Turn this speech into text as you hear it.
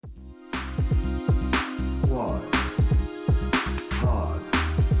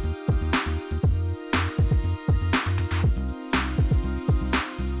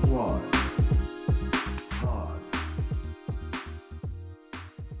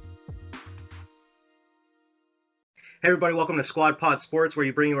Hey everybody, welcome to Squad Pod Sports, where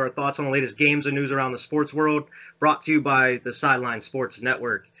you bring you our thoughts on the latest games and news around the sports world, brought to you by the Sideline Sports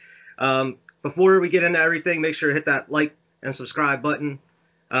Network. Before we get into everything, make sure to hit that like and subscribe button.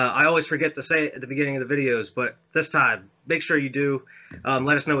 I always forget to say it at the beginning of the videos, but this time, make sure you do.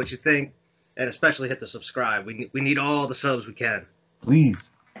 Let us know what you think, and especially hit the subscribe. We need all the subs we can. Please.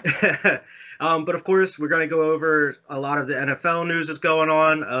 But of course, we're going to go over a lot of the NFL news that's going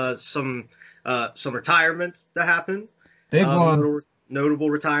on, some retirement that happened, Big one. notable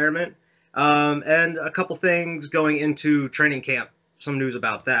retirement, and a couple things going into training camp. Some news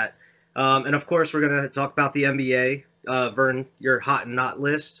about that, and of course, we're going to talk about the NBA. Vern, your hot and not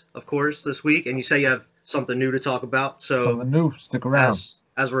list, of course, this week, and you say you have something new to talk about. So something new. Stick around.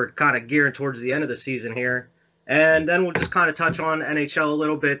 As we're kind of gearing towards the end of the season here. And then we'll just kind of touch on NHL a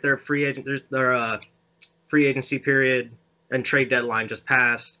little bit. Their free agency period and trade deadline just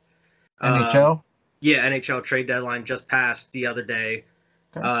passed. NHL? Yeah, NHL trade deadline just passed the other day.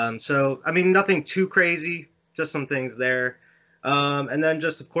 Okay. So, I mean, nothing too crazy, just some things there. And then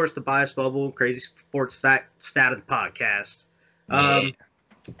just, of course, the bias bubble, crazy sports fact stat of the podcast.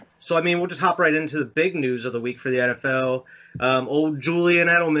 So, I mean, we'll just hop right into the big news of the week for the NFL. Old Julian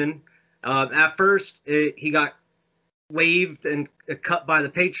Edelman. At first, he got waived and cut by the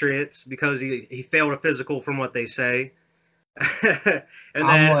Patriots because he failed a physical, from what they say. And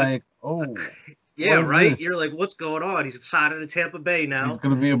I'm like, oh. Yeah, right? This? You're like, what's going on? He's decided to Tampa Bay now. He's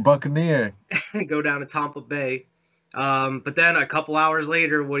going to be a Buccaneer. Go down to Tampa Bay. But then a couple hours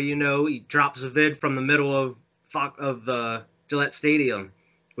later, what do you know? He drops a vid from the middle of Gillette Stadium,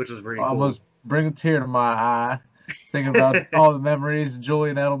 which was pretty cool. Almost bring a tear to my eye, thinking about all the memories of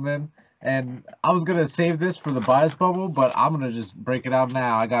Julian Edelman. And I was going to save this for the bias bubble, but I'm going to just break it out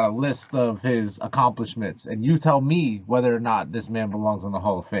now. I got a list of his accomplishments, and you tell me whether or not this man belongs in the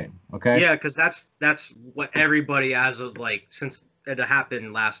Hall of Fame, okay? Yeah, because that's what everybody, as of, like, since it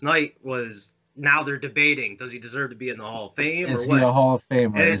happened last night, was now they're debating, does he deserve to be in the Hall of Fame or what? Is he a Hall of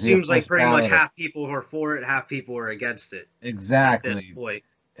Famer? And it seems like pretty much half people are for it, half people are against it. Exactly. At this point.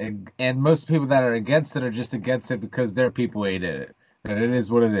 And most people that are against it are just against it because their people hated it. And it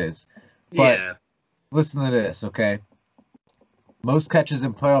is what it is. But yeah. Listen to this, okay? Most catches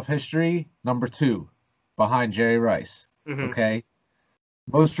in playoff history, number 2, behind Jerry Rice, okay?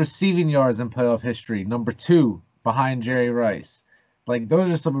 Most receiving yards in playoff history, number 2, behind Jerry Rice. Like, those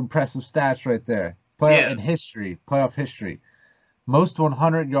are some impressive stats right there. Playoff history. Most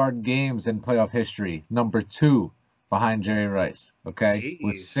 100-yard games in playoff history, number 2, behind Jerry Rice, okay? Jeez.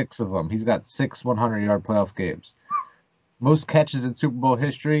 With 6 of them. He's got 6 100-yard playoff games. Most catches in Super Bowl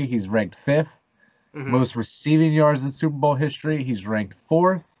history, he's ranked 5th. Most receiving yards in Super Bowl history, he's ranked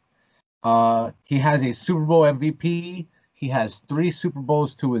 4th. He has a Super Bowl MVP. He has 3 Super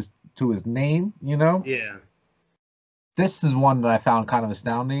Bowls to his name, you know? Yeah. This is one that I found kind of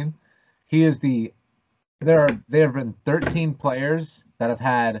astounding. There have been 13 players that have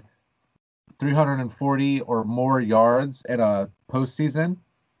had 340 or more yards in a postseason.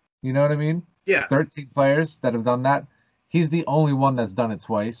 You know what I mean? Yeah. 13 players that have done that. He's the only one that's done it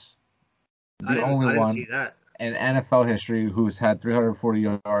twice. I didn't see that. In NFL history who's had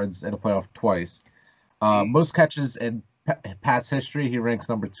 340 yards in a playoff twice. Most catches in Pat's history, he ranks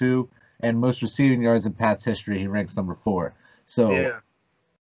number 2. And most receiving yards in Pat's history, he ranks number 4. So, yeah.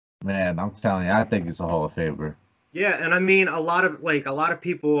 Man, I'm telling you, I think he's a Hall of Famer. Yeah, and I mean, a lot of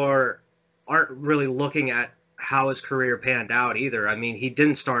people aren't really looking at how his career panned out either. I mean, he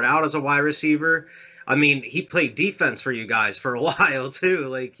didn't start out as a wide receiver. I mean, he played defense for you guys for a while too.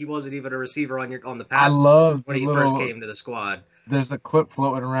 Like, he wasn't even a receiver on the Pats when he first came to the squad. There's a clip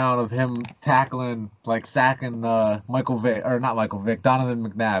floating around of him sacking Donovan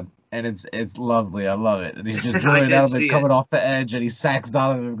McNabb, and it's lovely. I love it. And he's just Julian Edelman coming off the edge, and he sacks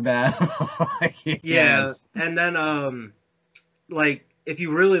Donovan McNabb. Yeah, and then if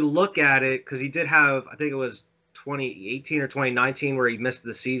you really look at it, because he did have, I think it was 2018 or 2019 where he missed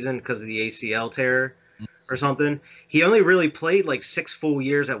the season because of the ACL tear or something. He only really played like 6 full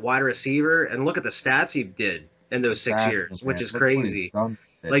years at wide receiver, and look at the stats he did in those 6 years, which is crazy.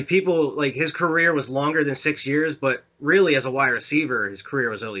 Like, people, like, his career was longer than 6 years, but really as a wide receiver, his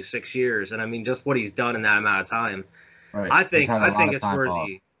career was only 6 years. And I mean, just what he's done in that amount of time. Right. I think it's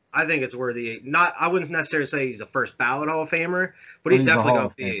worthy. I think it's worthy. I wouldn't necessarily say he's a first ballot Hall of Famer, but he's definitely going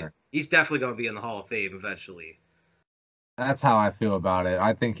to be. He's definitely going to be in the Hall of Fame eventually. That's how I feel about it.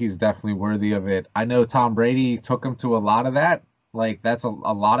 I think he's definitely worthy of it. I know Tom Brady took him to a lot of that. Like, that's a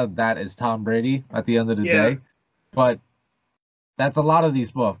lot of that is Tom Brady at the end of the day. But that's a lot of these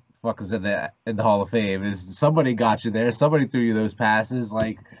motherfuckers in the Hall of Fame. Is somebody got you there? Somebody threw you those passes.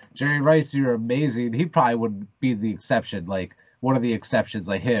 Like Jerry Rice, you're amazing. He probably would be the exception. Like one of the exceptions,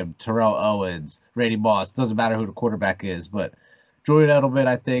 like him, Terrell Owens, Randy Moss. Doesn't matter who the quarterback is, but Julian Edelman,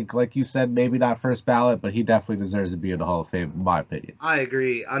 I think, like you said, maybe not first ballot, but he definitely deserves to be in the Hall of Fame, in my opinion. I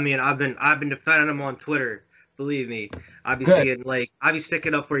agree. I mean, I've been defending him on Twitter. Believe me, I'd be Good. seeing I'd be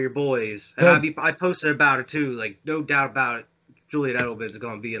sticking up for your boys, Good. and I posted about it too. Like no doubt about it, Julian Edelman is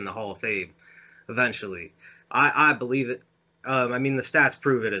going to be in the Hall of Fame eventually. I believe it. I mean, the stats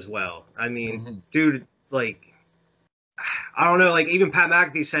prove it as well. I mean, dude, like I don't know, like even Pat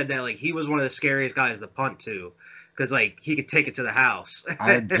McAfee said that like he was one of the scariest guys to punt to. Because, like, he could take it to the house.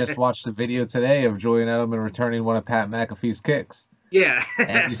 I just watched a video today of Julian Edelman returning one of Pat McAfee's kicks. Yeah.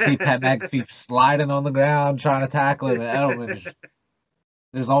 And you see Pat McAfee sliding on the ground trying to tackle him, and Edelman.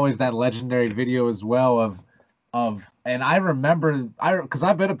 There's always that legendary video as well and I remember, because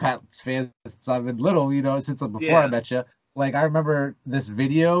I've been a Pats fan since I've been little, you know, since before I met you. Like, I remember this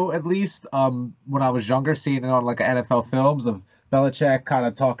video, at least, when I was younger, seeing it on, like, NFL films of Belichick kind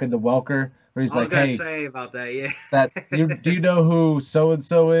of talking to Welker. Where he's I was like, gonna hey, say about that, yeah. Do you know who so and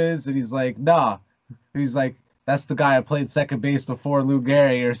so is? And he's like, nah. He's like, that's the guy I played second base before Lou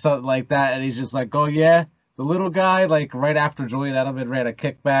Gehrig or something like that. And he's just like, oh yeah, the little guy. Like right after Julian Edelman ran a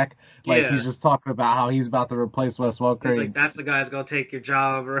kickback, like he's just talking about how he's about to replace Wes Welker. He's like, that's the guy that's gonna take your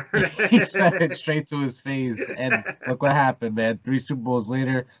job. He said it straight to his face, and look what happened, man. 3 Super Bowls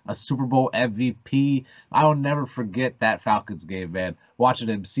later, a Super Bowl MVP. I will never forget that Falcons game, man. Watching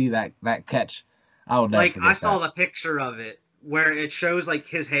him see that catch, I will never forget I saw the picture of it where it shows like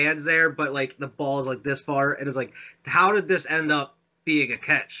his hands there, but like the ball is like this far, and it's like, how did this end up being a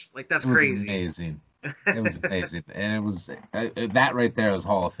catch? Like that's crazy. Amazing. It was amazing, and it was that right there was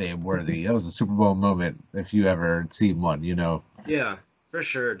Hall of Fame worthy. It was a Super Bowl moment if you ever seen one, you know. Yeah, for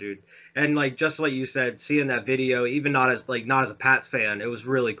sure, dude. And like just like you said, seeing that video, even not as a Pats fan, it was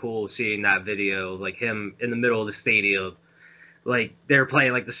really cool seeing that video, like him in the middle of the stadium, like they were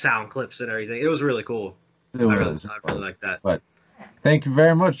playing like the sound clips and everything. It was really cool. I really like that. But thank you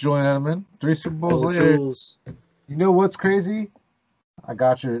very much, Julian Edelman. 3 Super Bowls later. Jules. You know what's crazy? I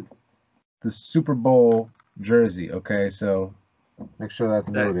got the Super Bowl jersey, okay? So make sure that's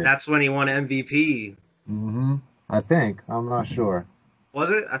noted. That's when he won MVP. I think. I'm not sure. Was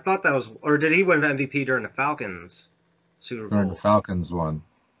it? I thought that was, or did he win MVP during the Falcons Super Bowl? During the Falcons one.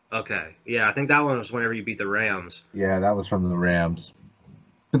 Okay. Yeah, I think that one was whenever you beat the Rams. Yeah, that was from the Rams.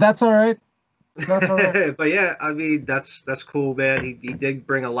 But that's all right. That's all right. But yeah, I mean, that's cool, man. He did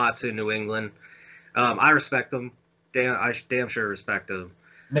bring a lot to New England. I respect him. I damn sure respect him.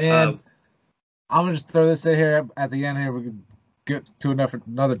 Man, I'm gonna just throw this in here at the end here. We can get to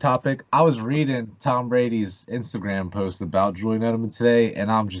another topic. I was reading Tom Brady's Instagram post about Julian Edelman today, and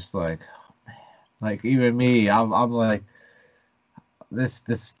I'm just like, oh, man. Like even me, I'm like, this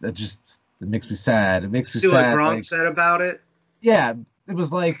it just it makes me sad. It makes me sad. See what Gronk said about it? Yeah, it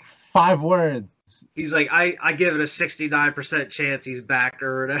was like 5 words. He's like, I give it a 69% chance he's back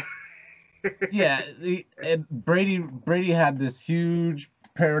or whatever. Yeah, and Brady had this huge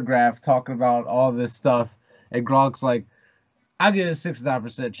paragraph talking about all this stuff, and Gronk's like, I give a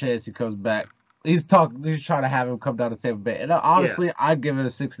 69% chance he comes back. He's trying to have him come down to Tampa Bay, and honestly, I'd give it a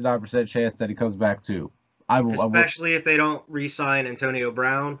 69% chance that he comes back too. Especially if they don't re-sign Antonio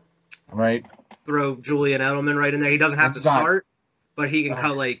Brown. Right. Throw Julian Edelman right in there. He doesn't have to start, but he can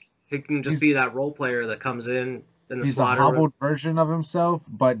he can just be that role player that comes in the slaughter. He's a hobbled version of himself,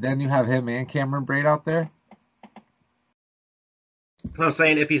 but then you have him and Cameron Brate out there. I'm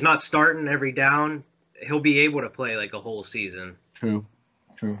saying if he's not starting every down, he'll be able to play like a whole season. True.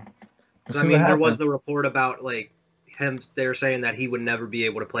 So, I mean, there was the report about like him. They're saying that he would never be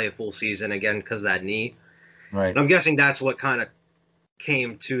able to play a full season again because of that knee. Right. And I'm guessing that's what kind of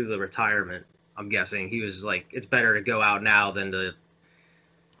came to the retirement. I'm guessing he was like, it's better to go out now than to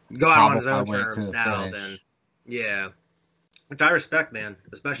go out on his own terms now. Then, yeah, which I respect, man.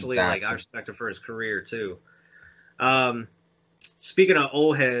 Especially like I respect him for his career too. Speaking of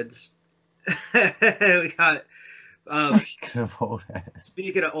old heads, we got. Speaking of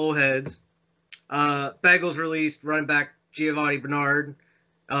old heads, Bengals released running back Giovanni Bernard,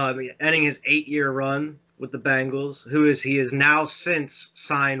 ending his 8-year run with the Bengals. He is now since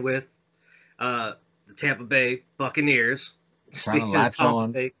signed with the Tampa Bay Buccaneers. Trying to latch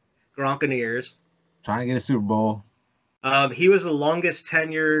on. Gronkaneers. Trying to get a Super Bowl. He was the longest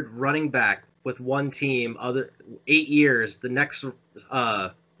tenured running back with one team, 8 years.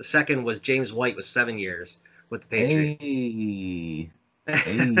 The second was James White with 7 years with the Patriots. Hey.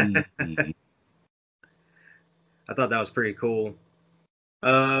 I thought that was pretty cool.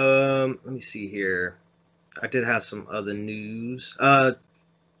 Let me see here. I did have some other news.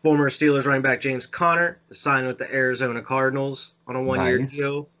 Former Steelers running back James Conner signed with the Arizona Cardinals on a 1-year Nice.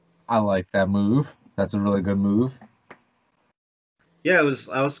 deal. I like that move. That's a really good move. Yeah,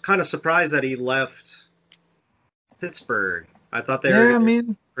 I was kind of surprised that he left Pittsburgh. I thought they Yeah, were I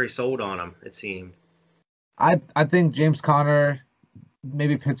mean, very sold on him. It seemed. I think James Conner,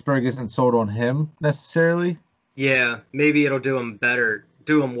 maybe Pittsburgh isn't sold on him necessarily. Yeah, maybe it'll do him better,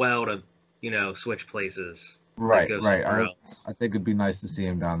 do him well to, switch places, like Right, go right. somewhere else. I think it'd be nice to see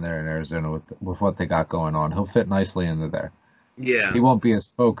him down there in Arizona with what they got going on. He'll fit nicely into there. Yeah, He won't be as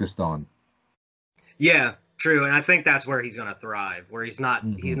focused on. yeah, true, and I think that's where he's gonna thrive. Where he's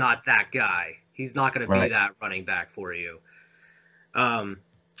Hmm. not that guy. He's not gonna be Right. that running back for you. Um,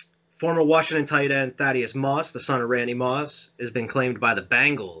 Former Washington tight end Thaddeus Moss, the son of Randy Moss, has been claimed by the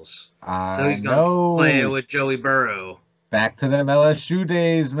Bengals, so I he's gonna be playing know. with Joey Burrow. Back to them LSU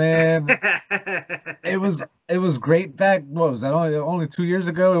days, man. It was great back. What was that? Only 2 years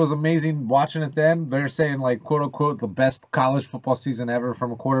ago. It was amazing watching it then. They're saying like quote unquote the best college football season ever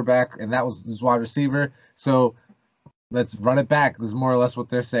from a quarterback, and that was his wide receiver. So let's run it back. This is more or less what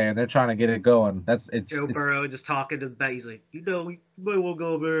they're saying. They're trying to get it going. That's Joe it's Burrow just talking to the back. He's like, you might want to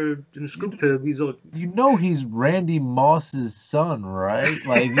go over and scoop him. He's like, he's Randy Moss's son, right?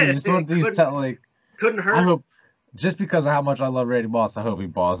 Like he's what he's couldn't telling. Like couldn't I hurt. hope just because of how much I love Randy Moss, I hope he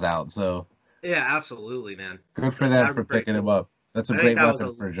balls out. So Yeah, absolutely, man. good for That them that'd for be pretty picking him cool. up. That's a I think great that was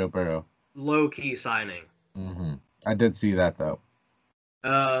weapon a for Joe Burrow. low key signing. Hmm. I did see that though.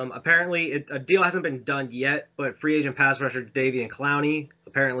 Apparently, a deal hasn't been done yet, but free agent pass rusher Davian Clowney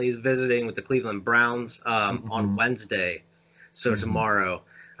apparently is visiting with the Cleveland Browns on Hmm. Wednesday, so Hmm. tomorrow.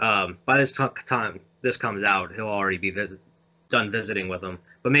 By this time this comes out, he'll already be done visiting with them,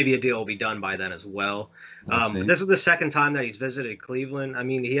 but maybe a deal will be done by then as well. We'll see. This is the second time that he's visited Cleveland. I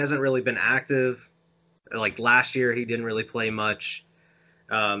mean, he hasn't really been active. Like last year, he didn't really play much.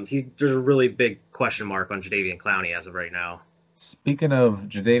 There's a really big question mark on Jadeveon Clowney as of right now. Speaking of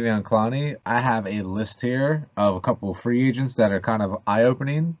Jadeveon Clowney, I have a list here of a couple of free agents that are kind of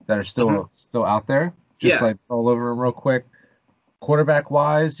eye-opening that are Hmm. still out there. Just Yeah, like all over them real quick. Quarterback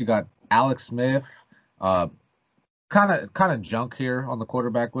wise, you got Alex Smith. Uh, kind of junk here on the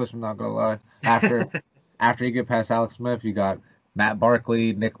quarterback list. I'm not gonna lie. After you get past Alex Smith, you got Matt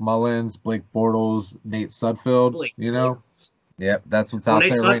Barkley, Nick Mullins, Blake Bortles, Nate Sudfeld. Blake You know, Bortles. yep, that's what's Well, out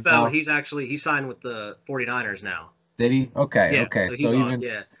Nate there right Sudfeld, now. he signed with the 49ers now. Did he? Okay, Yeah, okay. so So he's on. even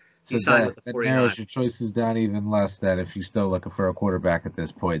Yeah, he so signed with that the that narrows 49ers. your choices down even less. That if you're still looking for a quarterback at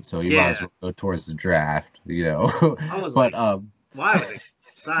this point, so you might as Yeah, well go towards the draft. You know, I was but like, why would they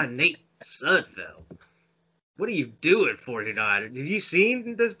sign Nate Sudfeld? What are you doing, 49ers? Have you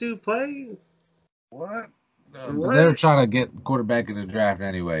seen this dude play? what? They're What? trying to get quarterback in the draft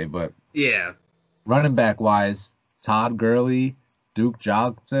anyway, but Yeah. running back wise, Todd Gurley, Duke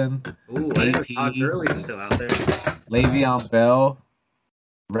Johnson, Ooh, I didn't know Todd AP, Gurley was still out there. Le'Veon Bell,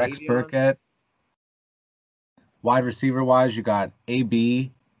 Rex Davion. Burkhead. Wide receiver wise, you got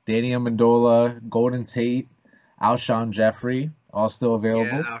AB, Danny Amendola, Golden Tate, Alshon Jeffrey, all still Yeah,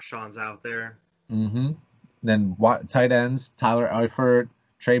 available. Alshon's out there. Hmm. Then tight ends, Tyler Eifert,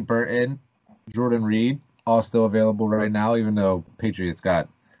 Trey Burton, Jordan Reed, all still available right now, even though Patriots got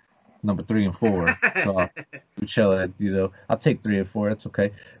number 3 and 4. So we chill it, I'll take 3 and 4. It's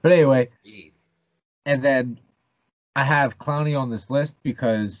okay. But anyway, and then I have Clowney on this list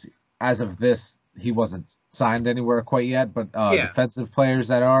because as of this, he wasn't signed anywhere quite yet. But Yeah. defensive players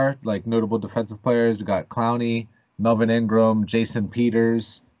that are like notable defensive players, we got Clowney, Melvin Ingram, Jason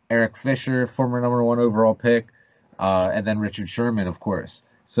Peters, Eric Fisher, former number 1 overall pick, and then Richard Sherman, of course.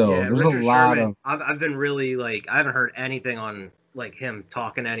 So Yeah, there's a Richard lot Sherman. of I've been really like I haven't heard anything on like him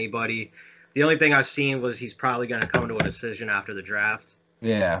talking to anybody. The only thing I've seen was he's probably going to come to a decision after the draft.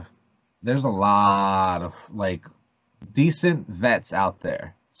 yeah, there's a lot of like decent vets out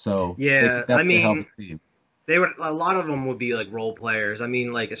there. So they Yeah, could I definitely help mean a team. they would a lot of them would be like role players. I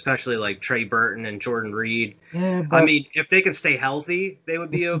mean like especially like Trey Burton and Jordan Reed. Yeah, I but mean if they can stay healthy, they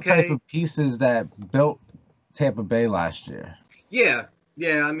would be it's the type okay. of pieces that built Tampa Bay last year. Yeah,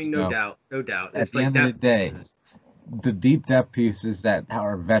 yeah. I mean You no know, doubt, no doubt. at It's the like end of the depth day, pieces. the deep depth pieces that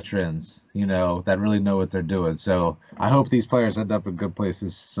are veterans, that really know what they're doing. So I hope these players end up in good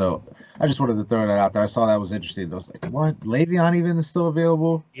places. So I just wanted to throw that out there. I saw that was interesting. I was like, what? Le'Veon even is still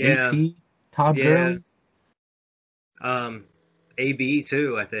available? Yeah, AP? Todd yeah. Gurley? Um, AB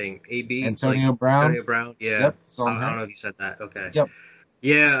too. I think AB like Antonio Brown? Antonio Brown. Yeah. Yep, it's on I don't there. know if you said that. Okay. Yep.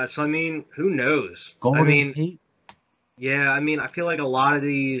 Yeah. So I mean, who knows? I Golden mean, Tate? yeah. I mean, I feel like a lot of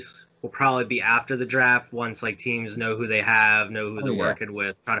these. will probably be after the draft once like teams know who they have, know who Oh they're yeah. working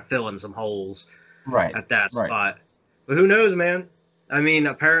with, try to fill in some holes Right. at that Right. spot. But who knows, man? I mean,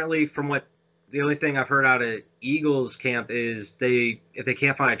 apparently, from what the only thing I've heard out of Eagles camp is if they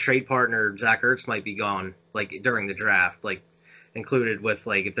can't find a trade partner, Zach Ertz might be gone like during the draft, like included with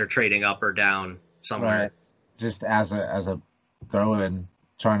like if they're trading up or down somewhere. Right. Just as a throw in,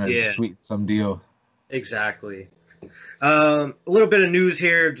 trying to Yeah, sweeten some deal. exactly. A little bit of news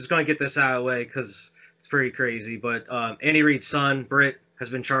here. Just going to get this out of the way because it's pretty crazy. But Andy Reid's son, Britt, has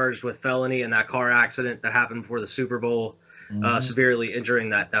been charged with felony in that car accident that happened before the Super Bowl, severely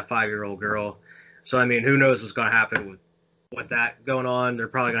injuring that 5-year-old girl. So, I mean, who knows what's going to happen with that going on. They're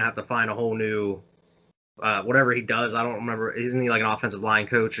probably going to have to find a whole new whatever he does. I don't remember. Isn't he like an offensive line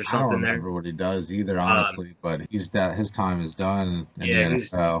coach or I don't something there? remember what he does either, honestly. But his time is done in the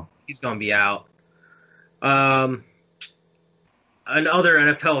NFL. He's going to be out. In other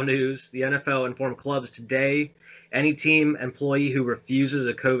NFL news, the NFL informed clubs today any team employee who refuses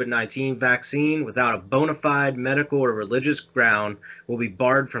a COVID-19 vaccine without a bona fide medical or religious ground will be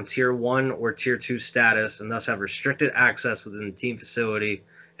barred from Tier 1 or Tier 2 status and thus have restricted access within the team facility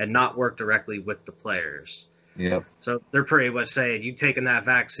and not work directly with the players. Yep. So they're pretty much saying, you taking that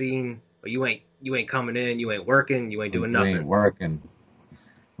vaccine, but you ain't coming in, you ain't working, you ain't doing nothing. You ain't working.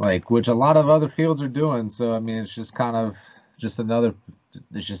 Like, which a lot of other fields are doing. So, I mean, it's just kind of it's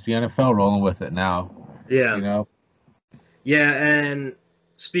just the NFL rolling with it now. Yeah. You know? Yeah, and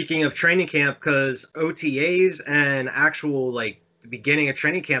speaking of training camp, because OTAs and actual, like, the beginning of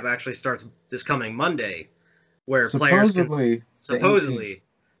training camp actually starts this coming Monday, where players can... Supposedly.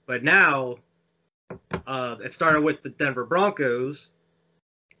 But now, it started with the Denver Broncos,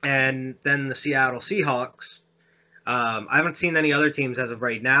 and then the Seattle Seahawks. I haven't seen any other teams as of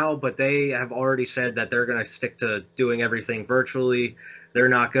right now, but they have already said that they're going to stick to doing everything virtually. They're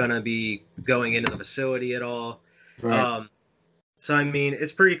not going to be going into the facility at all. Right. So, I mean,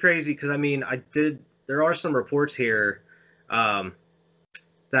 it's pretty crazy because, I mean, there are some reports here that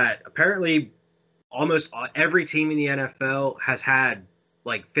apparently almost every team in the NFL has had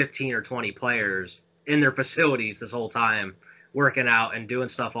like 15 or 20 players in their facilities this whole time working out and doing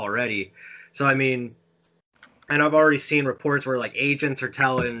stuff already. So, I mean, and I've already seen reports where like agents are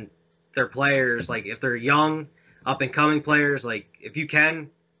telling their players, like if they're young, up and coming players, like if you can,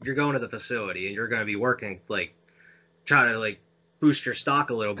 you're going to the facility and you're going to be working, like try to like boost your stock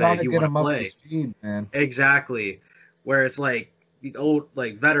a little bit if you want to play. Up to speed, man. Exactly. Where it's like the old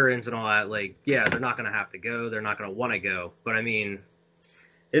like veterans and all that, like yeah, they're not going to have to go, they're not going to want to go. But I mean,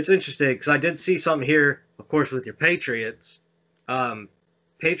 it's interesting because I did see something here, of course, with your Patriots.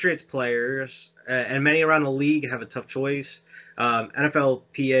 Patriots players and many around the league have a tough choice.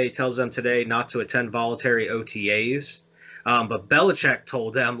 NFLPA tells them today not to attend voluntary OTAs, but Belichick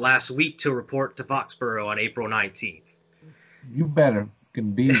told them last week to report to Foxborough on April 19th. You better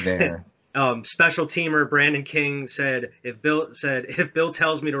can be there. Special teamer Brandon King said, "If Bill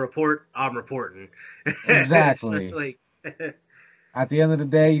tells me to report, I'm reporting." Exactly. So, like, at the end of the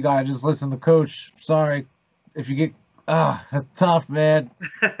day, you gotta just listen to coach. Sorry if you get. That's tough, man.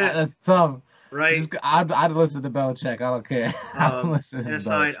 That's tough. Right. I'd listen to Belichick. I don't care. And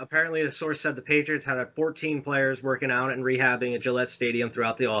aside, apparently the source said the Patriots had 14 players working out and rehabbing at Gillette Stadium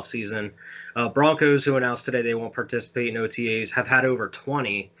throughout the offseason. Broncos, who announced today they won't participate in OTAs, have had over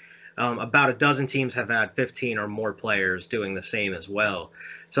 20. About a dozen teams have had 15 or more players doing the same as well.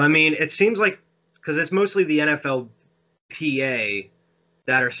 So, I mean, it seems like, because it's mostly the NFLPA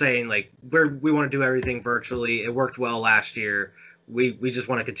that are saying, like, we want to do everything virtually. It worked well last year. We just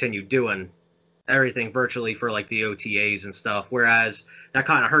want to continue doing everything virtually for, like, the OTAs and stuff. Whereas that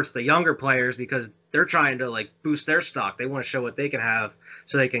kind of hurts the younger players because they're trying to, like, boost their stock. They want to show what they can have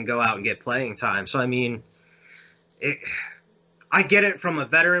so they can go out and get playing time. So, I mean, I get it from a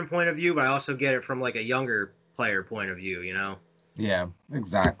veteran point of view, but I also get it from, like, a younger player point of view, you know? Yeah,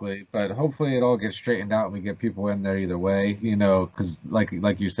 exactly. But hopefully it all gets straightened out and we get people in there either way, you know, because like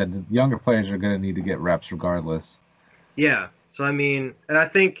you said, the younger players are going to need to get reps regardless. Yeah. So, I mean, and I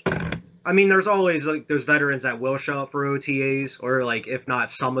think, there's always like those veterans that will show up for OTAs or like, if not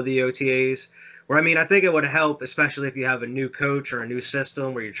some of the OTAs, where, I think it would help, especially if you have a new coach or a new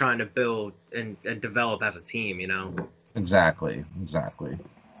system where you're trying to build and develop as a team, you know? Exactly.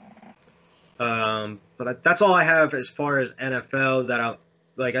 But that's all I have as far as NFL.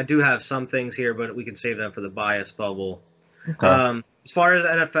 I do have some things here, but we can save them for the bias bubble. Okay. As far as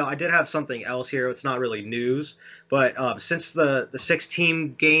NFL, I did have something else here. It's not really news, but since the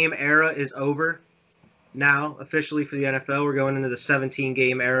 6-team game era is over now officially for the NFL, we're going into the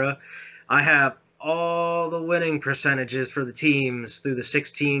 17-game era. I have all the winning percentages for the teams through the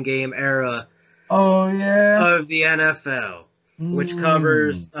 16-game era Oh yeah. of the NFL, which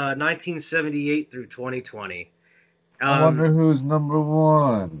covers 1978 through 2020. I wonder who's number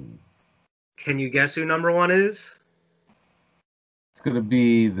one. Can you guess who number one is? It's gonna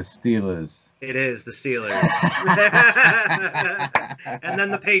be the Steelers. It is the Steelers. And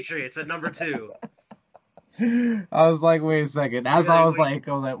then the Patriots at number 2. I was like, wait a second. As I was like,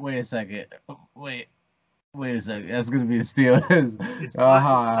 wait a second. Wait a second. That's gonna be the Steelers. It's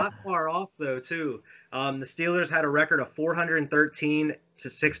not far off though, too. The Steelers had a record of 413 to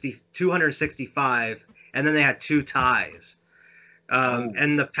 265, and then they had 2 ties.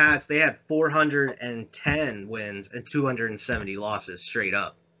 And the Pats, they had 410 wins and 270 losses straight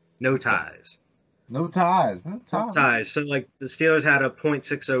up. No ties. No ties. So, like, the Steelers had a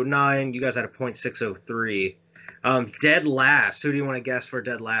 .609. You guys had a .603. Dead last. Who do you want to guess for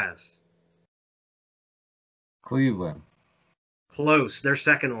dead last? Cleveland. Close. They're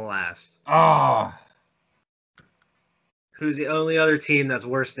second to last. Ah. Who's the only other team that's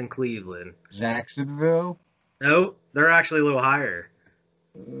worse than Cleveland? Jacksonville? No, they're actually a little higher.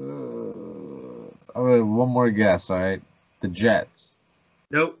 One more guess, all right? The Jets.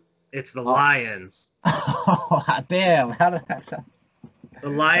 Nope, it's the Lions. Oh, damn. How did that... The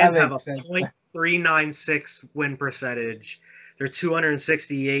Lions have a .396 win percentage. They're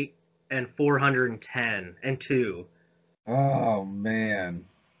 268 and 410 and 2. Oh, man.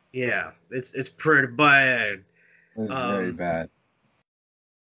 Yeah, it's pretty bad. It's very bad.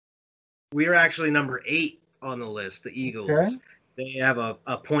 We are actually number 8 on the list, the Eagles. Okay. They have a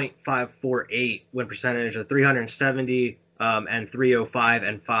 .548 win percentage of 370 and 305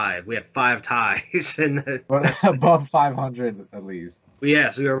 and 5. We have 5 ties in the. But above 500 at least.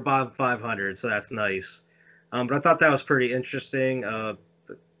 Yes, we were above 500, so that's nice. But I thought that was pretty interesting.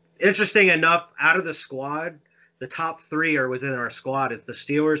 Interesting enough, out of the squad, the top 3 are within our squad. It's the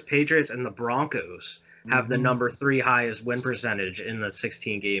Steelers, Patriots, and the Broncos have the number 3 highest win percentage in the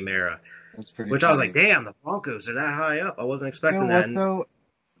 16-game era. That's pretty. Which funny. I was like, damn, the Broncos are that high up. I wasn't expecting that. Though,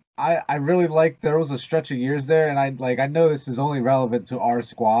 I really like there was a stretch of years there, and I know this is only relevant to our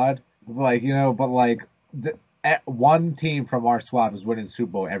squad, but one team from our squad was winning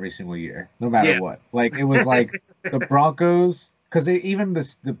Super Bowl every single year, no matter what. Like it was like the Broncos, because even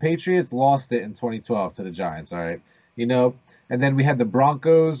the Patriots lost it in 2012 to the Giants. All right, and then we had the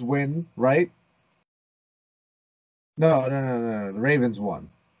Broncos win, right? No, the Ravens won.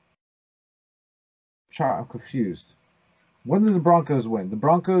 I'm confused. When did the Broncos win? The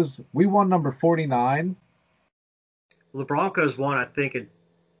Broncos, we won number 49. The Broncos won, I think, in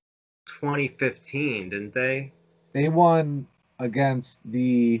 2015, didn't they? They won against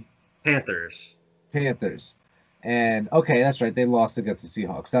the Panthers. And, okay, that's right. They lost against the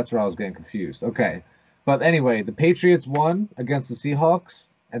Seahawks. That's where I was getting confused. Okay. But anyway, the Patriots won against the Seahawks,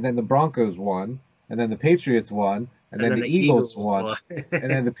 and then the Broncos won, and then the Patriots won, and then the Eagles won. And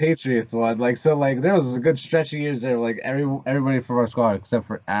then the Patriots won. There was a good stretch of years there, everybody from our squad except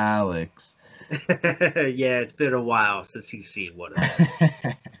for Alex. Yeah, it's been a while since he's seen one of them.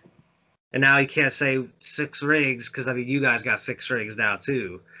 And now he can't say 6 rings because, you guys got 6 rings now,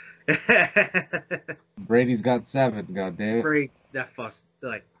 too. Brady's got 7, goddammit. Brady,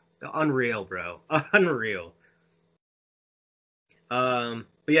 unreal, bro. Unreal.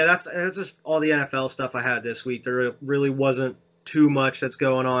 But yeah, that's just all the NFL stuff I had this week. There really wasn't too much that's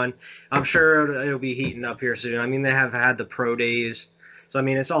going on. I'm sure it'll be heating up here soon. They have had the pro days. So,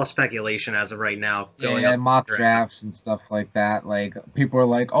 it's all speculation as of right now. Mock drafts and stuff like that. Like, people are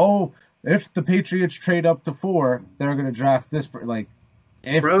like, oh, if the Patriots trade up to 4, they're going to draft this.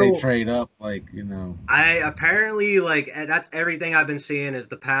 If they trade up, I apparently, that's everything I've been seeing is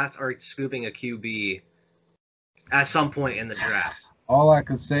the Pats are scooping a QB at some point in the draft. All I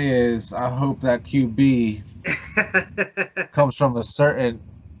can say is I hope that QB comes from a certain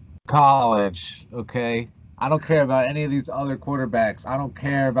college, okay? I don't care about any of these other quarterbacks. I don't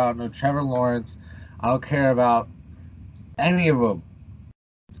care about no Trevor Lawrence. I don't care about any of them.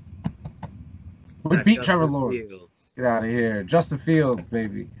 We beat Trevor Lawrence. Get out of here. Justin Fields,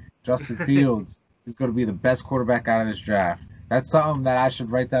 baby. Justin Fields is going to be the best quarterback out of this draft. That's something that I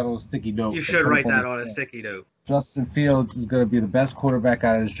should write that on a sticky note. You should write that on a sticky note. Justin Fields is going to be the best quarterback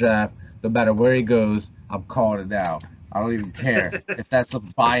out of this draft. No matter where he goes, I'm calling it now. I don't even care if that's a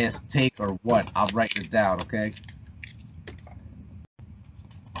biased take or what. I'm writing it down, okay?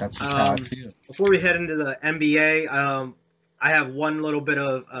 That's just how I feel. Before we head into the NBA, I have one little bit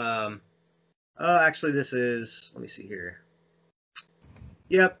of actually, this is, let me see here.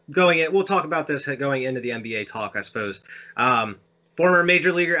 Yep, we'll talk about this going into the NBA talk, I suppose. Former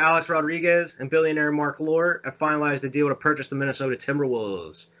Major Leaguer Alex Rodriguez and billionaire Mark Lore have finalized a deal to purchase the Minnesota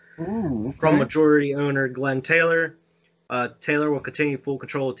Timberwolves Ooh, from okay. majority owner Glenn Taylor. Taylor will continue full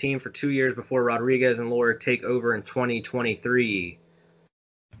control of the team for 2 years before Rodriguez and Lore take over in 2023.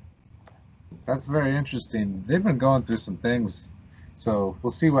 That's very interesting. They've been going through some things, so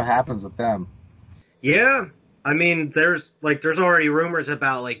we'll see what happens with them. Yeah, I mean, there's already rumors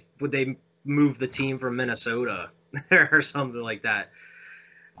about like would they move the team from Minnesota or something like that.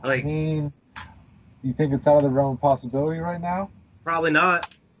 I Like mean, you think it's out of the realm of possibility right now? probably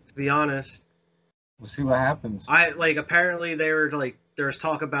not, to be honest. We'll see what happens. Apparently they were like there's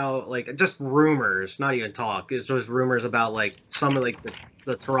talk about like just rumors, not even talk. It's just rumors about like some of like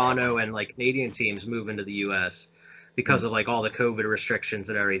the Toronto and like Canadian teams moving to the U.S. because of like all the COVID restrictions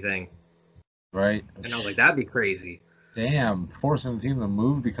and everything. Right? And I was like, that'd be crazy. Damn, forcing the team to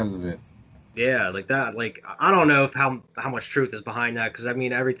move because of it. Yeah, like that. Like I don't know if how much truth is behind that because I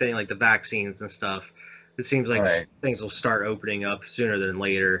mean everything like the vaccines and stuff. It seems like Right. things will start opening up sooner than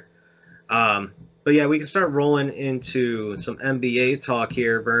later. But yeah, we can start rolling into some NBA talk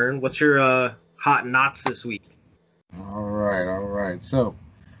here, Vern. What's your hot knots this week? All right, all right. So,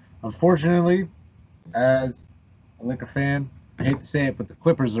 unfortunately, as a Laker fan, I hate to say it, but the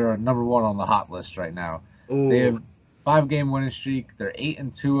Clippers are number one on the hot list right now. They Ooh, have 5-game winning streak. They're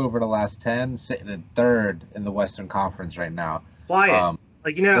 8-2 over the last 10, sitting in third in the Western Conference right now. quiet.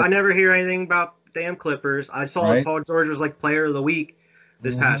 Like I But, never hear anything about damn Clippers. I saw right? Paul George was like Player of the Week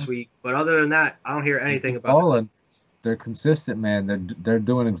this Mm-hmm. past week, but other than that, I don't hear They've anything been about the Clippers. balling. They're consistent, man. They're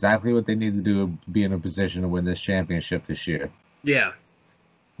doing exactly what they need to do to be in a position to win this championship this year. Yeah,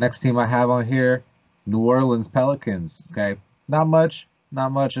 Next team I have on here, New Orleans Pelicans. Okay, not much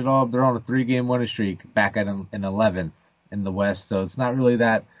at all. They're on a 3-game winning streak, back at in 11th in the West, so it's not really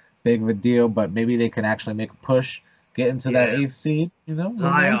that big of a deal. But maybe they can actually make a push, get into that yeah. 8th seed. You know, who knows,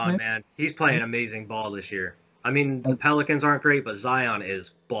 Zion, man? man, he's playing amazing ball this year. I mean, the Pelicans aren't great, but Zion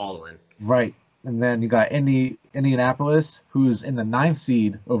is balling. Right. And then you got Indianapolis, who's in the 9th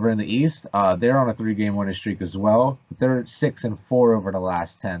seed over in the East. They're on a 3-game winning streak as well. But they're 6-4 over the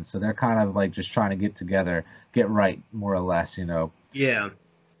last 10. So they're kind of like just trying to get together, get right, more or less, you know. Yeah,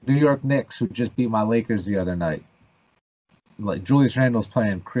 New York Knicks, who just beat my Lakers the other night. Like Julius Randle's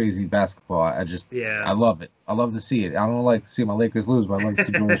playing crazy basketball. I yeah. love it. I love to see it. I don't like to see my Lakers lose, but I love to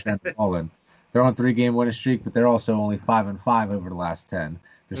see Julius Randle balling. They're on a 3-game winning streak, but they're also only 5-5 over the last 10.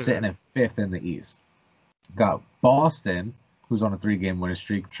 They're sitting at 5th in the East. Got Boston, who's on a 3-game winning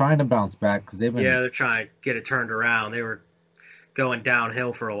streak, trying to bounce back because they've been Yeah, they're trying to get it turned around. They were going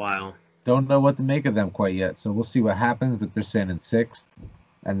downhill for a while. don't know what to make of them quite yet. So we'll see what happens. But they're sitting in 6th,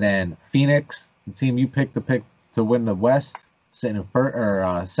 and then Phoenix, the team you picked to win the West, sitting in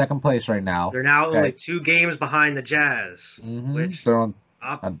 2nd place right now. They're now only 2 games behind the Jazz, which they're on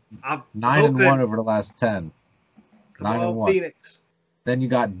I'm 9-1 over the last 10. Come on, Phoenix. Then you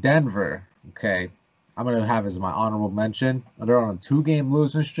got Denver. Okay, I'm gonna have as my honorable mention. They're on a 2-game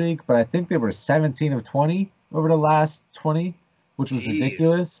losing streak, but I think they were 17 of 20 over the last 20, which was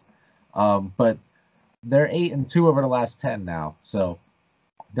ridiculous. But they're 8-2 over the last 10 now, so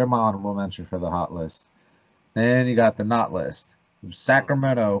they're my honorable mention for the hot list. Then you got the not list.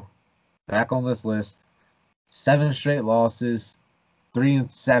 Sacramento, back on this list, 7 straight losses,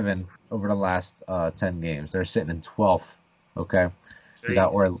 3-7 over the last 10 games. They're sitting in 12th. Okay. You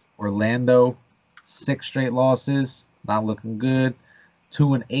got Orlando, 6 straight losses, not looking good.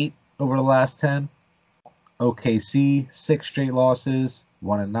 2-8 over the last 10. OKC, 6 straight losses,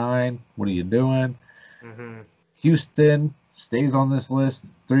 1-9. What are you doing? Houston stays on this list,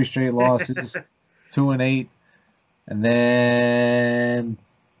 3 straight losses, 2-8. And then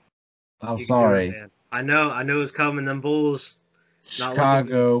I'm sorry. I know it's coming. Them Bulls.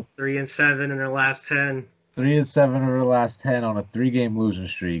 Chicago, 3-7 in their last 10. 3-7 over the last 10 on a 3-game losing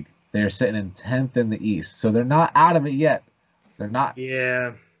streak. They're sitting in 10th in the East, so they're not out of it yet. They're not.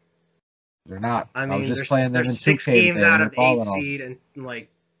 Yeah. They're not. I mean, was just playing them in 6 2K games out of 8 them. seed and like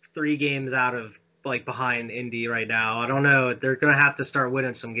 3 games out of like behind Indy right now. I don't know. They're gonna have to start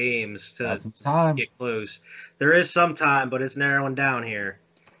winning some games to get close. There is some time, but it's narrowing down here.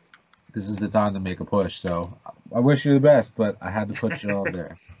 This is the time to make a push. So I wish you the best, but I had to put you out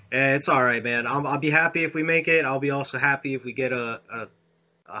there. It's all right, man. I'll be happy if we make it. I'll be also happy if we get a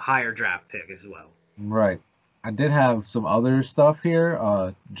higher draft pick as well. Right. I did have some other stuff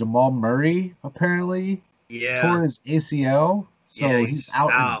here. Jamal Murray apparently tore his ACL, so he's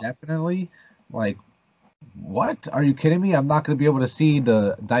out indefinitely. Like, what? Are you kidding me? I'm not going to be able to see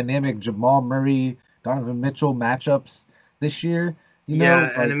the dynamic Jamal Murray, Donovan Mitchell matchups this year. You know,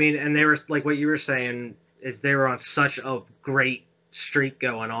 and I mean, and they were like what you were saying is they were on such a great streak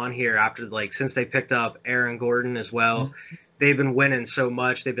going on here after like since they picked up Aaron Gordon as well. Mhm. They've been winning so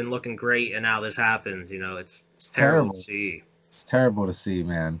much. They've been looking great, and now this happens. It's terrible to Terrible. see. It's terrible to see,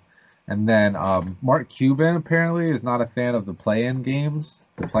 man. And then Mark Cuban apparently is not a fan of the play-in games,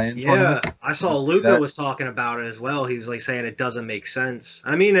 the play-in Yeah, tournament. I Did saw you see Luca that? was talking about it as well. He was like saying it doesn't make sense.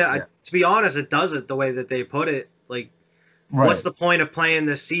 I mean, Yeah. to be honest, it doesn't the way that they put it. Like, what's Right. the point of playing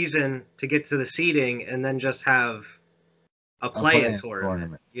this season to get to the seeding and then just have a A play-in play-in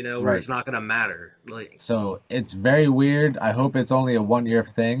tournament? tournament. Where Right. it's not going to matter. Like, So it's very weird. I hope it's only a 1 year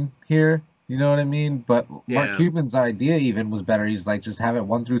thing here. You know what I mean? But Mark yeah, Cuban's idea even was better. He's like, just have it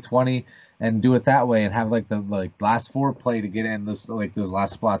 1 through 20 and do it that way, and have like the last four play to get in those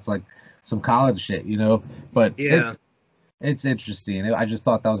last spots, like some college shit, you know. But yeah, it's interesting. I just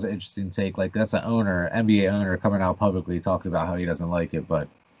thought that was an interesting take. Like that's an owner, NBA owner, coming out publicly talking about how he doesn't like it, but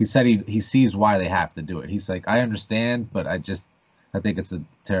he said he sees why they have to do it. He's like, I understand, but I think it's a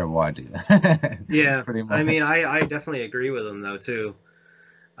terrible idea. yeah. Pretty I much. mean, I definitely agree with him though too.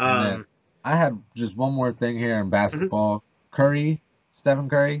 And then Um, I had just one more thing here in mhm. basketball. Stephen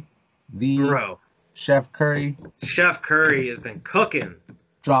Curry, the Bro, Chef Curry, Chef Curry has been cooking,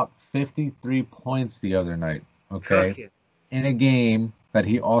 dropped 53 points the other night. Okay, cooking. in a game that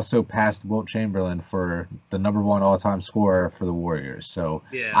he also passed Wilt Chamberlain for the #1 all-time scorer for the Warriors. So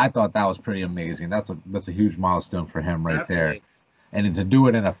Yeah, I thought that was pretty amazing. That's a huge milestone for him right there. definitely. And to do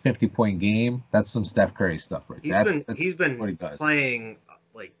it in a 50-point game, that's some Steph Curry stuff right there. That's He's been what he does. playing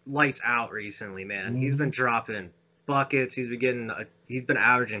like lights out recently, man. He's been Hmm. dropping buckets. He's been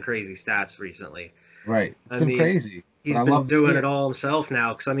averaging crazy stats recently. Right. It's I been mean, crazy, but he's I been love to see doing it it. all himself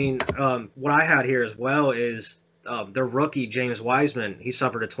now. Because I mean, what I had here as well is their rookie James Wiseman. He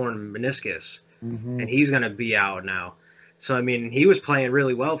suffered a torn meniscus, Hmm. and he's going to be out now. So I mean, he was playing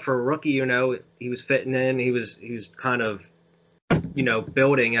really well for a rookie. He was fitting in. He was kind of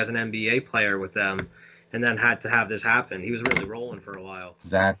building as an NBA player with them, and then had to have this happen. He was really rolling for a while.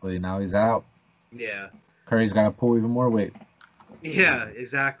 Exactly. Now he's out. Yeah, Curry's got to pull even more weight. yeah,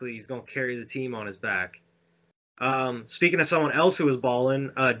 exactly. He's going to carry the team on his back. Speaking of someone else who was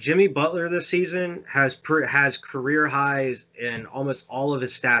balling, Jimmy Butler this season has career highs in almost all of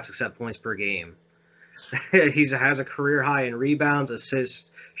his stats except points per game. He has a career high in rebounds,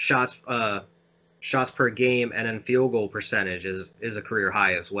 assists, shots per game, and then field goal percentage is a career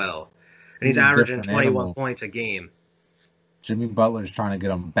high as well. And He's he's a averaging different 21 animal. points a game. Jimmy Butler's trying to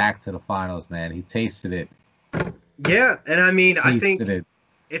get him back to the finals, man. He tasted it. Yeah, and I mean, I Tasted think it.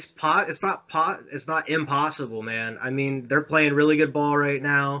 it's not impossible, man. I mean, they're playing really good ball right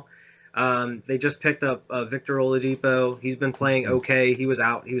now. They just picked up Victor Oladipo. He's been playing okay. He was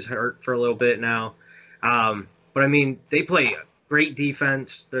out. He was hurt for a little bit now. But I mean, they play great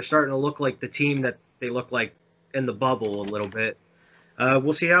defense. They're starting to look like the team that they look like in the bubble a little bit.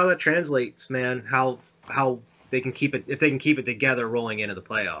 We'll see how that translates, man. How they can keep it if they can keep it together rolling into the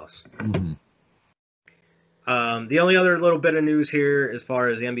playoffs. Hmm. The only other little bit of news here, as far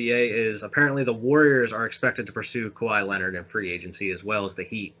as the NBA, is apparently the Warriors are expected to pursue Kawhi Leonard in free agency as well as the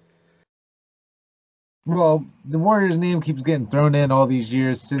Heat. Well, the Warriors' name keeps getting thrown in all these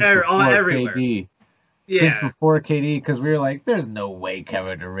years since before Everywhere. KD. Since Yeah. before KD, because we were like, there's no way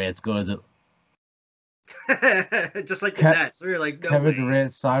Kevin Durant goes. Just like the Nets. We were like, no Kevin way.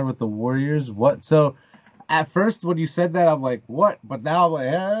 Durant signed with the Warriors. What? So at first when you said that, I'm like, what? But now I'm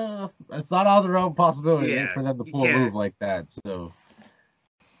like, it's not out of the realm of possibility Yeah, for them to you pull a move can't. like that. So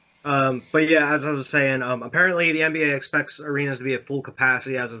But yeah, as I was saying, apparently the NBA expects arenas to be at full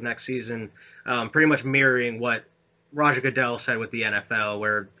capacity as of next season, pretty much mirroring what Roger Goodell said with the NFL,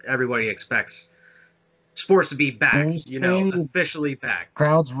 where everybody expects sports to be back, full stage, officially back.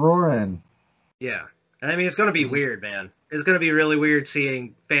 crowds roaring. Yeah. And I mean, it's going to be weird, man. It's going to be really weird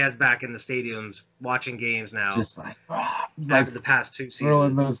seeing fans back in the stadiums watching games now Just like after the past two throwing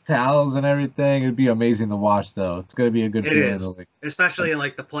seasons. those towels and everything. It'd be amazing to watch, though. It's gonna be a good It feeling. is, especially in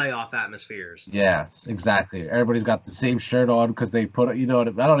like the playoff atmospheres. Yes, exactly. Everybody's got the same shirt on because they put it. You know, I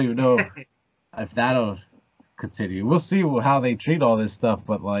don't even know if that'll continue. We'll see how they treat all this stuff,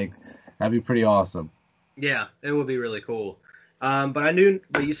 but like that'd be pretty awesome. Yeah, it would be really cool. But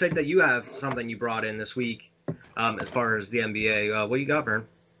you said that you have something you brought in this week, as far as the NBA. What you got, Vern?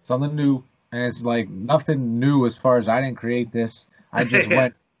 Something new, and it's like nothing new as far as I didn't create this. I just Yeah,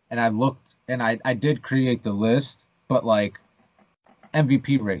 went and I looked and I did create the list, but like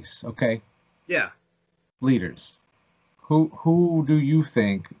MVP race, okay? yeah. Leaders. Who do you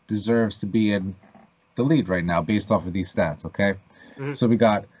think deserves to be in the lead right now based off of these stats, okay? Mhm. So we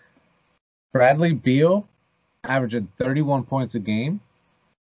got Bradley Beal averaging 31 points a game,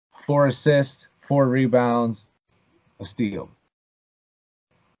 4 assists, 4 rebounds, a steal.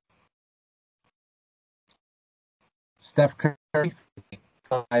 Steph Curry,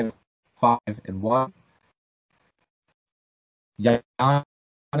 5-5-1. Giannis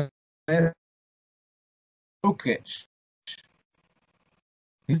Jokic.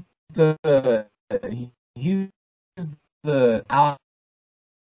 He's the he's the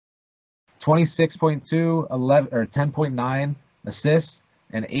 26.2, 11 or 10.9 assists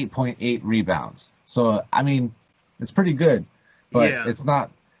and 8.8 rebounds. So I mean, it's pretty good, but it's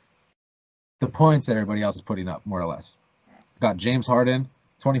not the points that everybody else is putting up, more or less. Got James Harden,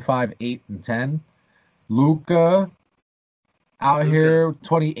 25, 8, and 10. Luka out here,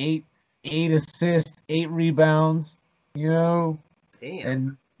 28, 8 assists, 8 rebounds, you know. Damn.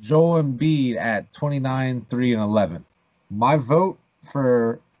 And Joel Embiid at 29, 3, and 11. My vote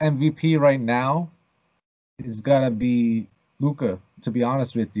for MVP right now is got to be Luka, to be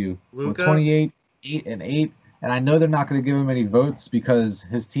honest with you. Luka? 28, 8, and 8. And I know they're not going to give him any votes because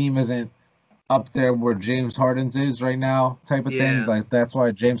his team isn't up there where James Harden's is right now, type of thing. Like that's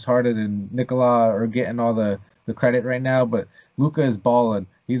why James Harden and Nikola are getting all the credit right now. But Luka is balling.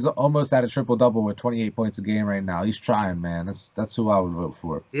 He's almost at a triple double with 28 points a game right now. He's trying, man. That's who I would vote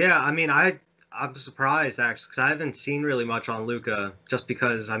for. Yeah, I mean, I'm surprised actually because I haven't seen really much on Luka just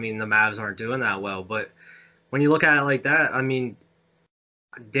because I mean the Mavs aren't doing that well. But when you look at it like that, I mean,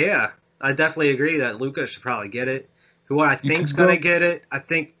 yeah, I definitely agree that Luka should probably get it. Who I think's gonna get it? I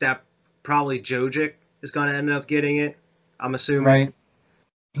think that probably Jokic is gonna end up getting it. I'm assuming. Right.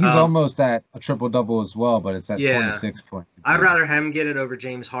 He's almost at a triple double as well, but it's at 26 points. I'd rather him get it over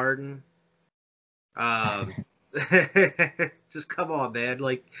James Harden. Just come on, man.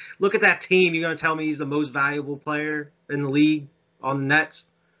 Like, look at that team. You're gonna tell me he's the most valuable player in the league on the Nets?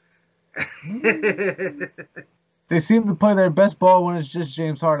 They seem to play their best ball when it's just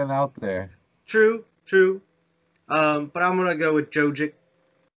James Harden out there. True. But I'm gonna go with Jokic.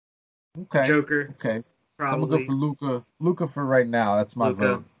 Okay. Joker. Okay. Probably. So I'm gonna go for Luka for right now. That's my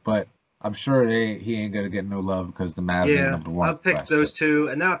vote. But I'm sure he ain't gonna get no love because the Mavs are number one. I'll pick those two,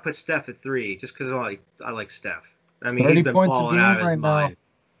 and now I put Steph at 3 just because I like Steph. I mean, 30 he's been points balling a game out of his right mind.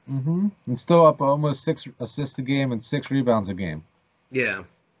 now. And still up almost 6 assists a game and 6 rebounds a game. Yeah,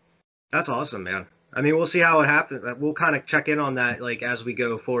 that's awesome, man. I mean, we'll see how it happens. We'll kind of check in on that like as we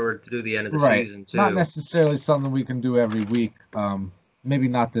go forward through the end of the season too. Not necessarily something we can do every week. Maybe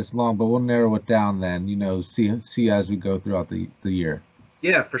not this long, but we'll narrow it down then. You know, see as we go throughout the year.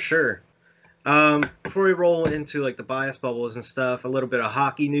 Yeah, for sure. Before we roll into like the bias bubbles and stuff, a little bit of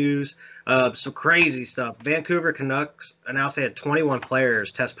hockey news. Some crazy stuff. Vancouver Canucks announced they had 21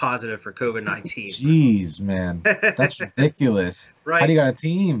 players test positive for COVID-19. Jeez, man, that's ridiculous. Right? How do you got a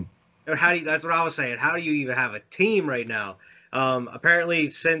team? That's what I was saying. How do you even have a team right now? Apparently,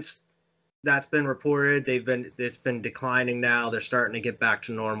 since that's been reported, it's been declining now. They're starting to get back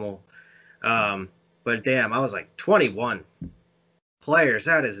to normal. But damn, I was like 21 players.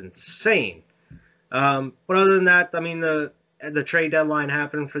 That is insane. But other than that, I mean the trade deadline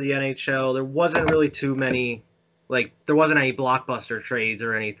happened for the NHL. There wasn't really too many, like there wasn't any blockbuster trades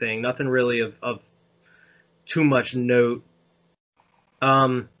or anything. Nothing really of too much note.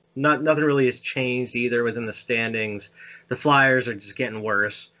 Nothing really has changed either within the standings. The Flyers are just getting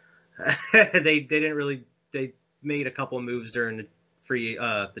worse. They made a couple of moves during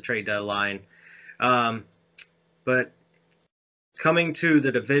the trade deadline. But coming to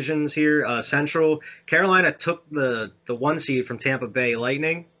the divisions here, Central, Carolina took the 1 seed from Tampa Bay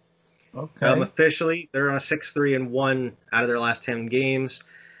Lightning. Okay. Officially, they're on a 6-3-1 out of their last 10 games.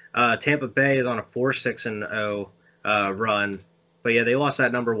 Tampa Bay is on a 4-6-0 run. But yeah, they lost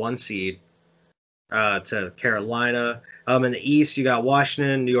that number 1 seed to Carolina. In the East, you got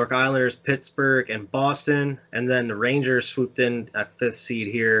Washington, New York Islanders, Pittsburgh, and Boston. And then the Rangers swooped in at 5th seed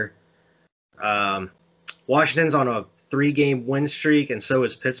here. Washington's on a 3-game win streak, and so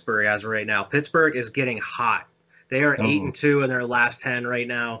is Pittsburgh as of right now. Pittsburgh is getting hot. They are 8-2 in their last 10 right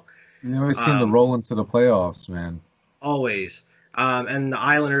now. You always seem to roll into the playoffs, man. Always. And the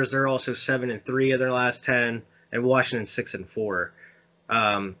Islanders, they're also 7-3 of their last 10, and Washington 6-4.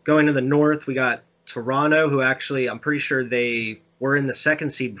 Going to the North, we got Toronto, who actually, I'm pretty sure they were in the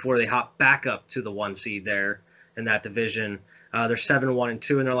 2nd seed before they hopped back up to the 1 seed there in that division. They're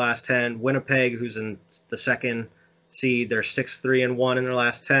 7-1-2 in their last 10. Winnipeg, who's in the 2nd seed, they're 6-3-1 in their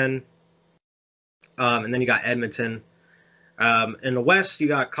last 10. And then you got Edmonton. In the West, you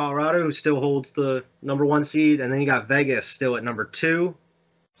got Colorado, who still holds the number 1 seed, and then you got Vegas still at number 2.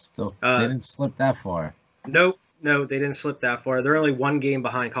 Still, they didn't slip that far. Nope. No, they didn't slip that far. They're only 1 game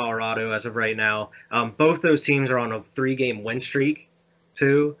behind Colorado as of right now. Both those teams are on a 3-game win streak,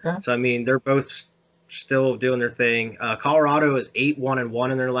 too. Yeah. So, I mean, they're both still doing their thing. Colorado is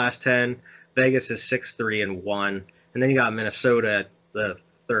 8-1-1 in their last 10. Vegas is 6-3-1. and then you got Minnesota at the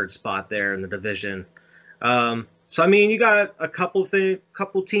third spot there in the division. So I mean, you got a couple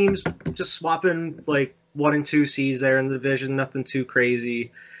teams just swapping like 1 and 2 seeds there in the division. Nothing too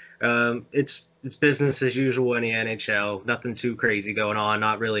crazy. It's business as usual in the NHL. Nothing too crazy going on.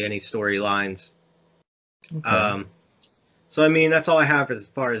 Not really any storylines. Okay. So I mean, that's all I have as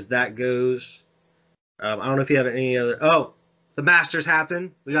far as that goes. I don't know if you have any other. Oh, the Masters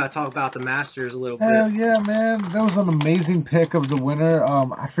happened. We got to talk about the Masters a little bit. Hell yeah, man! That was an amazing pick of the winner.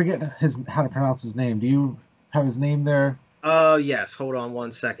 I forget how to pronounce his name. Do you have his name there? Yes. Hold on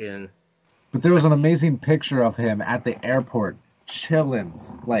 1 second. But there was an amazing picture of him at the airport, chilling,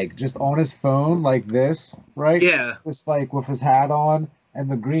 like just on his phone, like this, right? Yeah. Just like with his hat on, and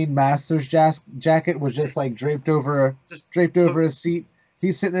the green Masters jacket was just like draped over his seat.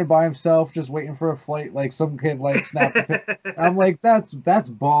 He's sitting there by himself, just waiting for a flight. Like some kid, like snapped a pic. I'm like, that's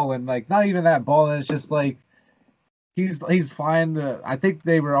balling. Like not even that balling. It's just like he's flying. I think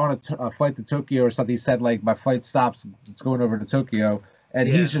they were on a flight to Tokyo or something. He said like my flight stops. It's going over to Tokyo, and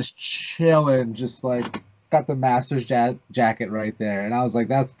he's just chilling, just like got the Masters jacket right there. And I was like,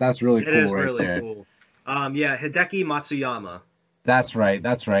 that's really cool. It is really cool. Yeah, Hideki Matsuyama. That's right.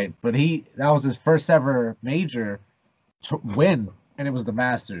 But that was his first ever major win. And it was the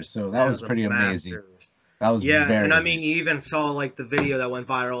Masters, so that was pretty amazing. That was and I mean, you even saw like the video that went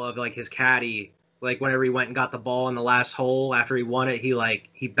viral of like his caddy, like whenever he went and got the ball in the last hole after he won it,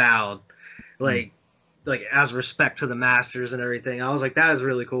 he bowed, like as respect to the Masters and everything. I was like, that is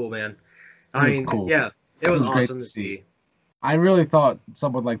really cool, man. I mean, cool. Yeah, it was awesome to see. I really thought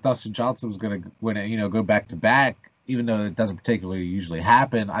someone like Dustin Johnson was gonna win it, go back to back, even though it doesn't particularly usually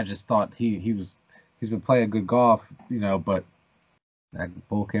happen. I just thought he's been playing good golf, but. That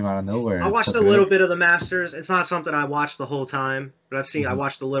bull came out of nowhere. I watched a little bit of the Masters. It's not something I watched the whole time, but I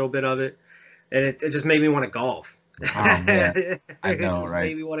watched a little bit of it, and it just made me want to golf. Oh, man. I know, it just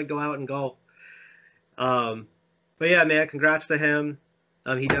made me want to go out and golf. But yeah, man, congrats to him.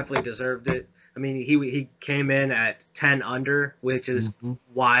 He definitely deserved it. I mean, he came in at 10 under, which is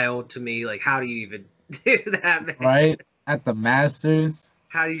wild to me. Like, how do you even do that, man? Right? At the Masters?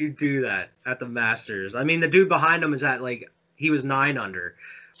 How do you do that at the Masters? I mean, the dude behind him is at, like, he was 9 under,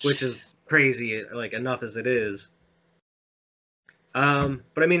 which is crazy, like, enough as it is. But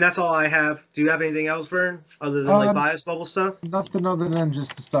I mean, that's all I have. Do you have anything else, Vern, other than like bias bubble stuff? Nothing other than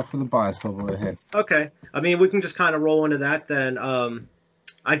just the stuff for the bias bubble ahead. Okay. I mean, we can just kind of roll into that then.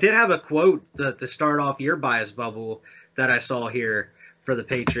 I did have a quote to start off your bias bubble that I saw here for the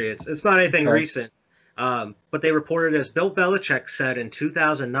Patriots. It's not anything recent, but they reported as Bill Belichick said in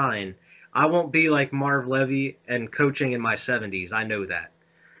 2009, "I won't be like Marv Levy and coaching in my 70s. I know that."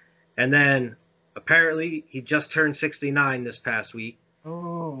 And then apparently he just turned 69 this past week.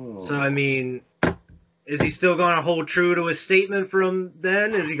 Oh. So, I mean, is he still going to hold true to his statement from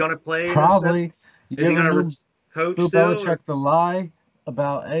then? Is he going to play? Probably. Is he going to coach Bill still? Belichick to lie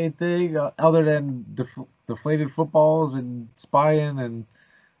about anything other than deflated footballs and spying and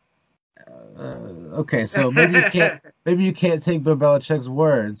okay, so maybe you can't take Bill Belichick's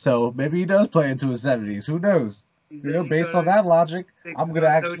word. So maybe he does play into his 70s. Who knows? Based on that logic, I'm gonna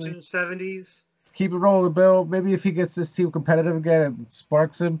actually coach in his 70s. Keep it rolling, Bill. Maybe if he gets this team competitive again and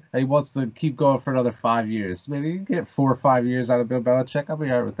sparks him, and he wants to keep going for another 5 years, maybe you can get 4 or 5 years out of Bill Belichick. I'll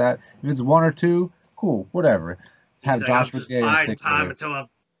be all right with that. If it's 1 or 2, cool, whatever. Have Josh McDaniels take time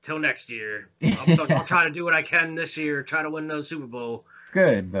until next year. I'll try to do what I can this year. Try to win another Super Bowl.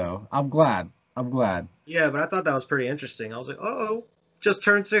 Good though. I'm glad. Yeah, but I thought that was pretty interesting. I was like, oh, just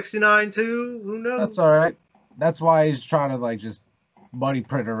turned 69 too. Who knows? That's all right. That's why he's trying to like just money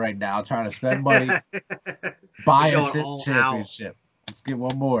printer right now, trying to spend money, buy a championship. Let's get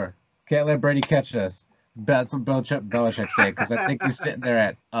one more. Can't let Brady catch us. That's what Belichick said, because I think he's sitting there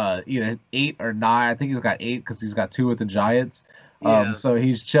at either 8 or 9. I think he's got 8 because he's got 2 with the Giants. Yeah. So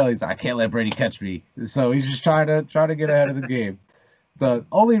he's chilling. He's like, I can't let Brady catch me. So he's just trying to get ahead of the game. The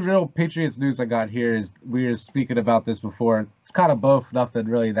only real Patriots news I got here is we were speaking about this before. It's kind of both, nothing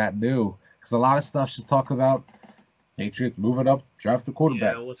really that new, because a lot of stuff's just talking about Patriots moving up, draft the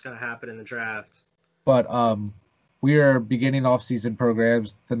quarterback. Yeah, what's going to happen in the draft. But we are beginning off-season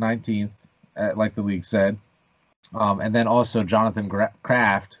programs the 19th, like the league said. And then also Jonathan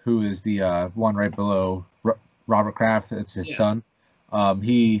Kraft, who is the one right below Robert Kraft, it's his son.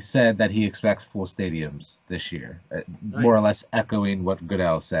 He said that he expects full stadiums this year, more or less echoing what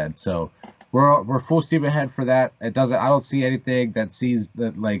Goodell said. So we're full steam ahead for that. I don't see anything that sees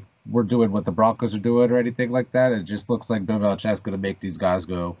that like we're doing what the Broncos are doing or anything like that. It just looks like Bill Belichick's going to make these guys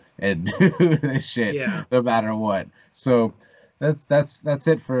go and do this shit no matter what. So that's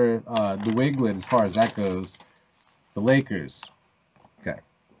it for New England as far as that goes. the Lakers. Okay.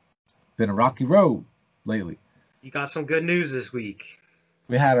 Been a rocky road lately. You got some good news this week.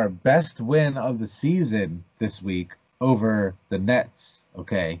 We had our best win of the season this week over the Nets,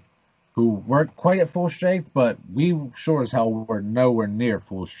 okay, who weren't quite at full strength, but we sure as hell were nowhere near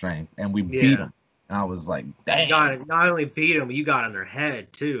full strength, and we beat them. And I was like, dang. You got not only beat them, you got on their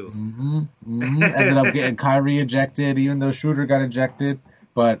head, too. Ended up getting Kyrie ejected, even though Schroeder got ejected.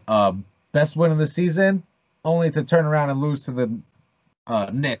 But best win of the season, only to turn around and lose to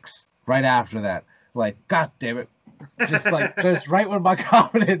the Knicks right after that. Like, God damn it. Just right when my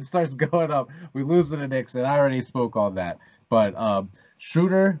confidence starts going up, we lose to the Knicks, and I already spoke on that. But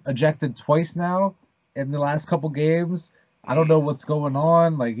Schroeder ejected twice now in the last couple games. I don't know what's going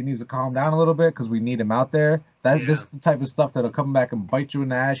on. Like, he needs to calm down a little bit because we need him out there. This is the type of stuff that'll come back and bite you in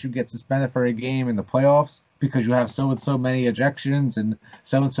the ass. You get suspended for a game in the playoffs because you have so and so many ejections and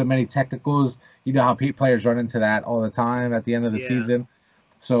so many technicals. You know how players run into that all the time at the end of the season.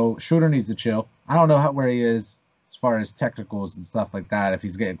 So Schroeder needs to chill. I don't know where he is as far as technicals and stuff like that, if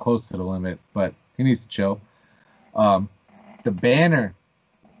he's getting close to the limit, but he needs to chill. The banner,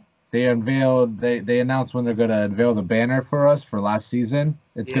 they announced when they're going to unveil the banner for us for last season.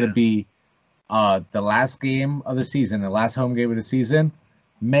 It's going to be the last game of the season, the last home game of the season,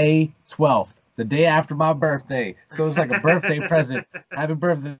 May 12th, the day after my birthday. So it's like a birthday present. Happy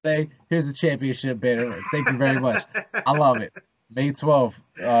birthday. Here's the championship banner. Thank you very much. I love it. May 12th.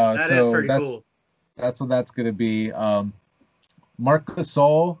 That is pretty cool. That's what that's going to be. Marc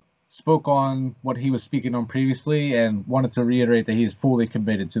Gasol spoke on what he was speaking on previously and wanted to reiterate that he's fully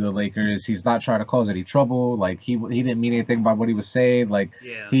committed to the Lakers. He's not trying to cause any trouble. Like, he didn't mean anything by what he was saying. Like,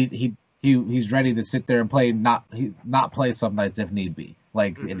 he's ready to sit there and play, not play some nights if need be.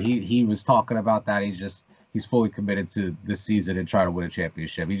 Like, and he was talking about that. He's fully committed to this season and trying to win a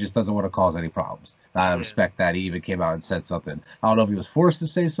championship. He just doesn't want to cause any problems. I respect that. He even came out and said something. I don't know if he was forced to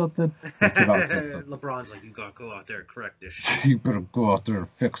say something. But he came out and said something. LeBron's like, you gotta go out there and correct this shit. You better go out there and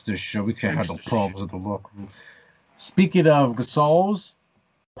fix this shit. We can't have no problems in the locker room. Speaking of Gasol's,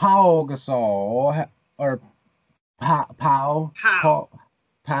 Pau Gasol, or Pau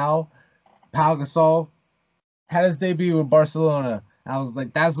Gasol had his debut in Barcelona. I was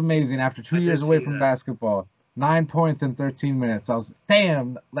like, that's amazing. After 2 years away from basketball, 9 points in 13 minutes. I was,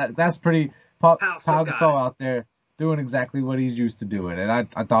 damn, that's pretty. Pau Gasol out there doing exactly what he's used to doing, and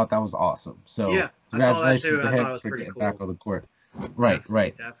I thought that was awesome. So congratulations to him for getting back on the court. Right.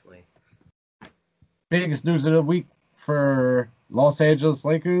 Definitely. Biggest news of the week for Los Angeles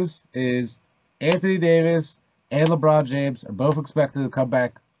Lakers is Anthony Davis and LeBron James are both expected to come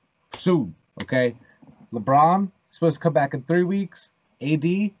back soon. Okay, LeBron supposed to come back in 3 weeks.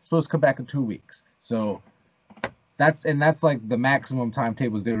 AD supposed to come back in 2 weeks. So that's like the maximum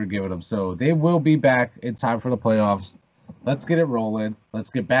timetables they were giving them. So they will be back in time for the playoffs. Let's get it rolling.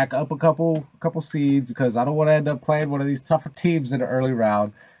 Let's get back up a couple seeds because I don't want to end up playing one of these tougher teams in the early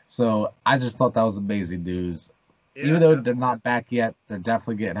round. So I just thought that was amazing news. Yeah, even though they're not back yet, they're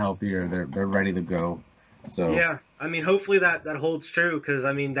definitely getting healthier. They're ready to go. So yeah, I mean, hopefully that holds true because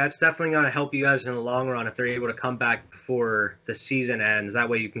I mean that's definitely going to help you guys in the long run if they're able to come back before the season ends. That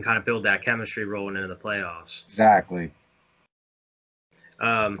way you can kind of build that chemistry rolling into the playoffs. Exactly.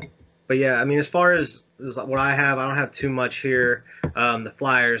 But yeah, I mean, as far as what I don't have too much here. The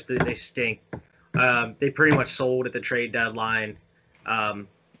Flyers, they stink. They pretty much sold at the trade deadline.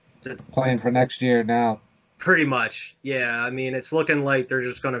 Playing for next year now. Pretty much, yeah. I mean, it's looking like they're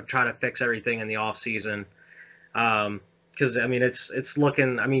just going to try to fix everything in the offseason. Because, I mean, it's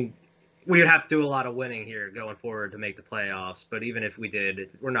looking – I mean, we would have to do a lot of winning here going forward to make the playoffs. But even if we did,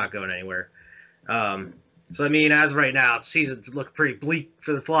 we're not going anywhere. So, I mean, as of right now, the season's looking pretty bleak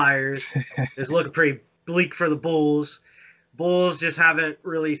for the Flyers. It's looking pretty bleak for the Bulls. Bulls just haven't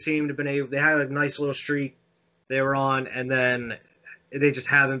really seemed to been able – they had a nice little streak they were on, and then – they just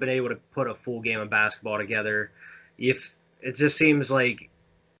haven't been able to put a full game of basketball together. If it just seems like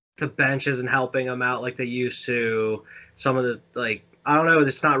the bench isn't helping them out like they used to. Some of the I don't know,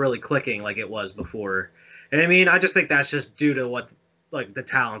 it's not really clicking like it was before. And I mean, I just think that's just due to what the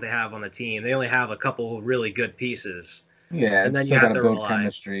talent they have on the team. They only have a couple of really good pieces. Yeah, and then you have to build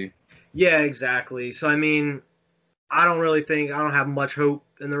chemistry. Yeah, exactly. So I mean, I don't have much hope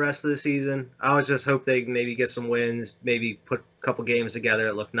in the rest of the season. I would just hope they maybe get some wins, maybe put a couple games together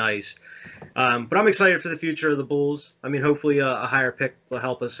that look nice. But I'm excited for the future of the Bulls. I mean, hopefully a higher pick will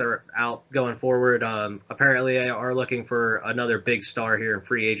help us out going forward. Apparently, they are looking for another big star here in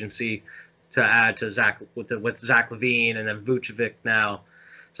free agency to add to Zach with Zach LaVine and then Vucevic now.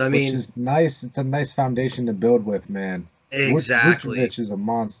 So I mean, which is nice. It's a nice foundation to build with, man. Exactly. Vucevic is a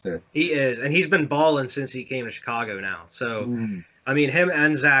monster. He is, and he's been balling since he came to Chicago now. So, I mean, him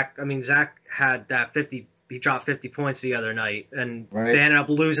and Zach. I mean, Zach had that 50. He dropped 50 points the other night, and they ended up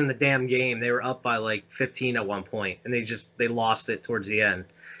losing the damn game. They were up by like 15 at one point, and they lost it towards the end,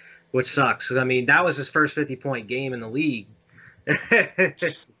 which sucks. I mean, that was his first 50-point game in the league.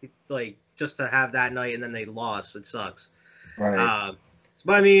 Like, just to have that night and then they lost, it sucks. Right.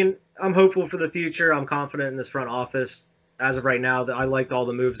 But I mean, I'm hopeful for the future. I'm confident in this front office. As of right now, that I liked all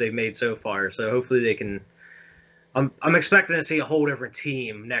the moves they've made so far. So hopefully they can. I'm expecting to see a whole different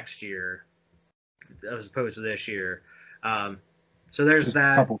team next year, as opposed to this year. So there's just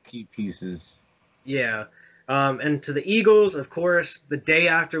that. A couple key pieces. Yeah. And to the Eagles, of course, the day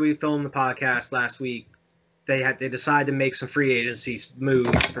after we filmed the podcast last week, they decided to make some free agency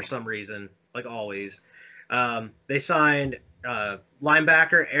moves for some reason, like always. They signed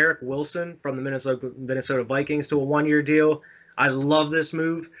linebacker Eric Wilson from the Minnesota Vikings to a 1-year deal. I love this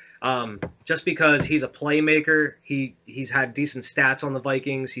move just because he's a playmaker. He's had decent stats on the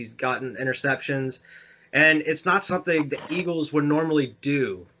Vikings. He's gotten interceptions. And it's not something the Eagles would normally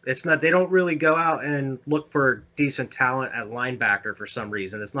do. It's not. They don't really go out and look for decent talent at linebacker for some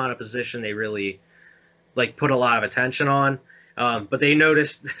reason. It's not a position they really put a lot of attention on. But they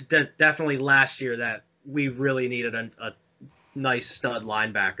noticed definitely last year that we really needed a nice stud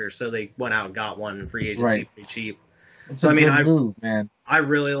linebacker, so they went out and got one in free agency pretty cheap. It's a good move, man. I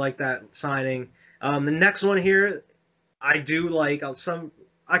really like that signing. The next one here, I do like some.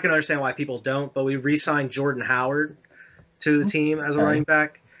 I can understand why people don't, but we re-signed Jordan Howard to the team as a running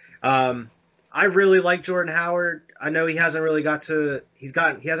back. I really like Jordan Howard. I know he hasn't really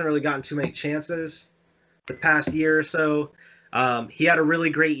gotten too many chances the past year or so. He had a really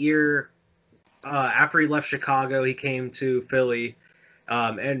great year after he left Chicago. He came to Philly,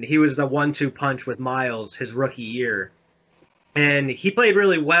 and he was the 1-2 punch with Miles his rookie year, and he played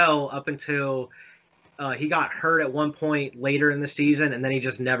really well up until he got hurt at one point later in the season, and then he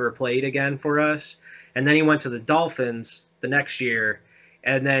just never played again for us. And then he went to the Dolphins the next year,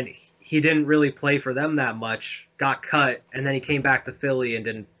 and then he didn't really play for them that much, got cut, and then he came back to Philly and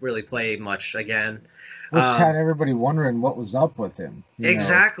didn't really play much again. Which had everybody wondering what was up with him.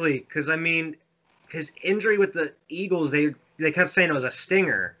 Exactly, because, I mean, his injury with the Eagles, they kept saying it was a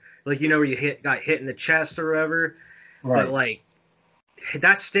stinger. Where you got hit in the chest or whatever. Right. But,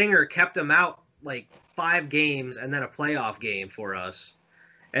 that stinger kept him out, 5 games and then a playoff game for us.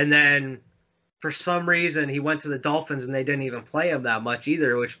 And then for some reason he went to the Dolphins and they didn't even play him that much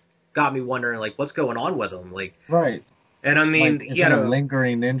either, which got me wondering what's going on with him. Right. And I mean, he had a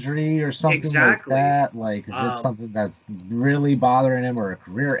lingering injury or something like that. Is it something that's really bothering him or a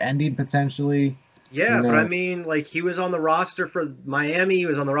career ending potentially? Yeah, but I mean, he was on the roster for Miami, he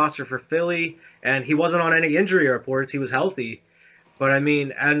was on the roster for Philly, and he wasn't on any injury reports. He was healthy. But I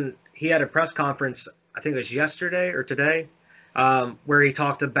mean, and he had a press conference, I think it was yesterday or today, where he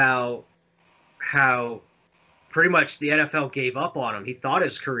talked about how pretty much the NFL gave up on him. He thought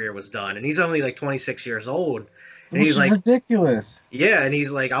his career was done, and he's only 26 years old. And Which is ridiculous. Yeah, and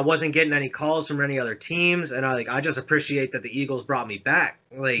he's I wasn't getting any calls from any other teams, and I just appreciate that the Eagles brought me back.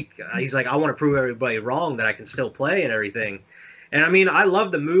 He's I want to prove everybody wrong that I can still play and everything. And I mean, I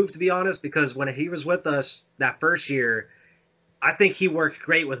love the move, to be honest, because when he was with us that first year, I think he worked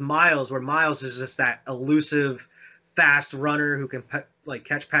great with Miles, where Miles is just that elusive, fast runner who can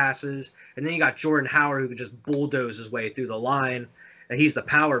catch passes, and then you got Jordan Howard who can just bulldoze his way through the line, and he's the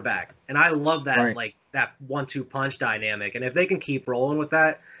power back. And I love that that 1-2 punch dynamic. And if they can keep rolling with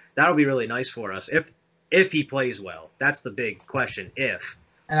that, that'll be really nice for us. If he plays well, that's the big question. If.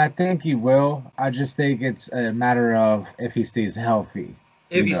 And I think he will. I just think it's a matter of if he stays healthy.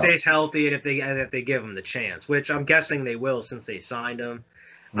 If he stays healthy, and if they give him the chance, which I'm guessing they will since they signed him.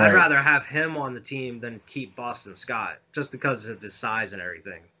 Right. I'd rather have him on the team than keep Boston Scott, just because of his size and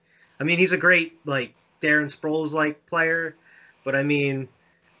everything. I mean, he's a great Darren Sproles player, but I mean,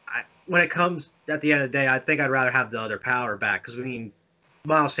 when it comes at the end of the day, I think I'd rather have the other power back, because I mean,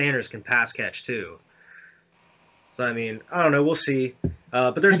 Miles Sanders can pass catch too. So I mean, I don't know, we'll see.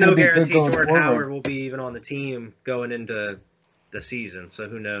 But there's no guarantee Jordan Howard will be even on the team going into the season, so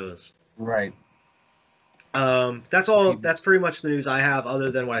who knows? Right. That's all. That's pretty much the news I have,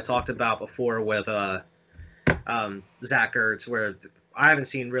 other than what I talked about before with Zach Ertz, where I haven't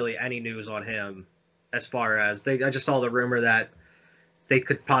seen really any news on him. As far as I just saw the rumor that they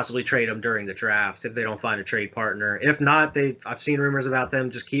could possibly trade him during the draft if they don't find a trade partner. If not, I've seen rumors about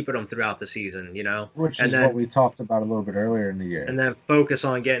them just keeping him throughout the season, Which is what we talked about a little bit earlier in the year. And then focus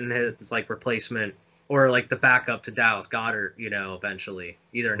on getting his replacement or the backup to Dallas Goedert, eventually,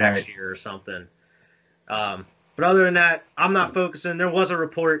 either next year or something. But other than that, I'm not focusing. There was a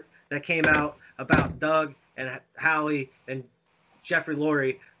report that came out about Doug and Howie and Jeffrey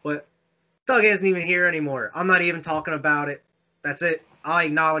Lurie, but Doug isn't even here anymore. I'm not even talking about it. That's it. I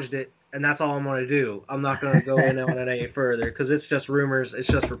acknowledged it, and that's all I'm going to do. I'm not going to go in on it any further because it's just rumors. It's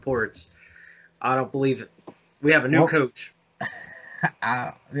just reports. I don't believe it. We have a new coach.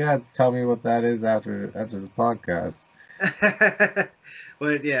 You have to tell me what that is after the podcast.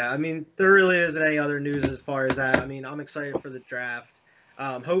 But yeah, I mean, there really isn't any other news as far as that. I mean, I'm excited for the draft.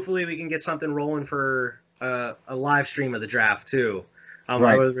 Hopefully, we can get something rolling for a live stream of the draft too.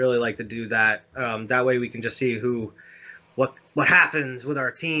 Right. I would really like to do that. That way, we can just see what happens with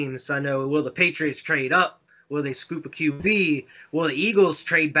our teams. I know, will the Patriots trade up? Will they scoop a QB? Will the Eagles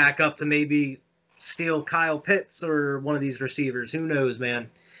trade back up to maybe steal Kyle Pitts or one of these receivers? Who knows, man?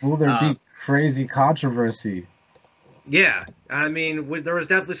 Will there be crazy controversy? Yeah, I mean, there was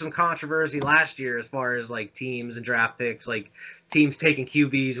definitely some controversy last year as far as like teams and draft picks, like teams taking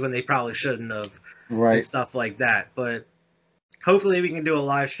QBs when they probably shouldn't have, right? And stuff like that. But hopefully we can do a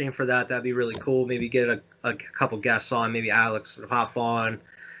live stream for that. That'd be really cool. Maybe get a couple guests on. Maybe Alex will hop on,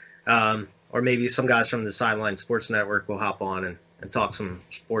 or maybe some guys from the Sideline Sports Network will hop on and talk some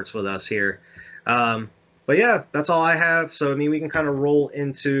sports with us here. But yeah, that's all I have. So I mean, we can kind of roll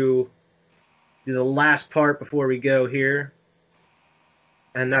into the last part before we go here,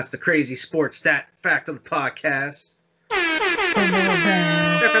 and that's the crazy sports stat fact of the podcast.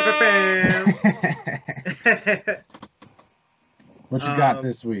 What you got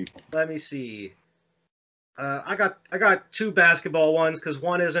this week? Let me see. I got two basketball ones because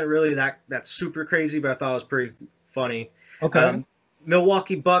one isn't really that super crazy, but I thought it was pretty funny. Okay.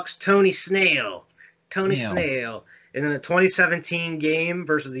 Milwaukee Bucks Tony Snell in the 2017 game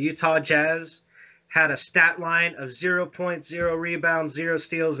versus the Utah Jazz had a stat line of 0.0 rebounds, 0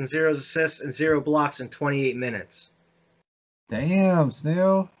 steals, and 0 assists, and 0 blocks in 28 minutes. Damn,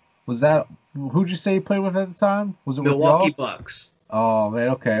 Snell. Was that, who'd you say he played with at the time? Was it Milwaukee Bucks? Oh, man,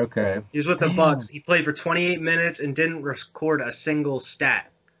 okay. He was with the Bucks. He played for 28 minutes and didn't record a single stat.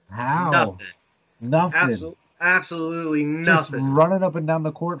 How? Nothing. Absolutely nothing. Just running up and down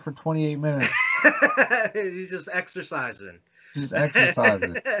the court for 28 minutes. He's just exercising. Just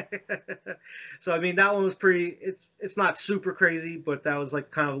exercising. So I mean, that one was pretty. It's not super crazy, but that was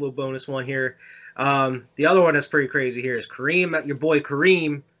like kind of a little bonus one here. The other one that's pretty crazy here is your boy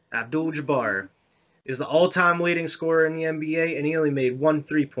Kareem Abdul-Jabbar is the all-time leading scorer in the NBA, and he only made 1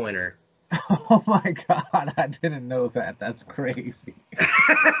 3-pointer. Oh my God, I didn't know that. That's crazy.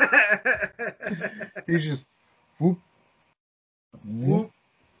 He's just whoop, whoop,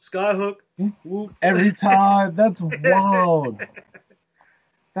 skyhook, whoop. Every time. That's wild.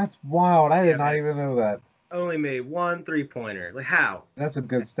 That's wild. I did not even know that. Only made 1 3-pointer. Like, how? That's a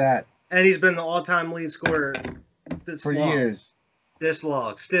good stat. And he's been the all-time lead scorer for years. This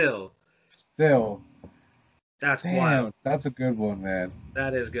long, still. That's wild. That's a good one, man.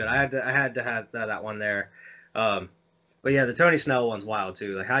 That is good. I had to have that one there. But yeah, the Tony Snell one's wild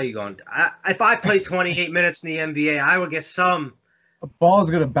too. Like, how you going? If I played 28 minutes in the NBA, I would get some. A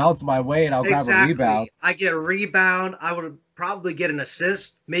ball's gonna bounce my way, and I'll grab a rebound. I get a rebound. I would probably get an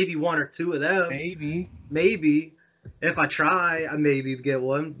assist, maybe 1 or 2 of them. Maybe. If I try, I maybe get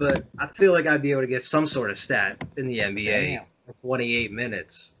one. But I feel like I'd be able to get some sort of stat in the NBA for 28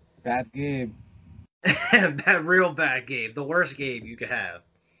 minutes. Bad game. Real bad game. The worst game you could have.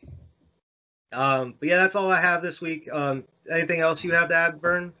 But yeah, that's all I have this week. Anything else you have to add,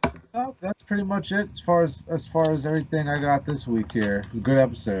 Vern? No, that's pretty much it as far as everything I got this week here. Good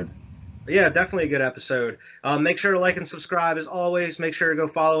episode. Yeah, definitely a good episode. Make sure to like and subscribe as always. Make sure to go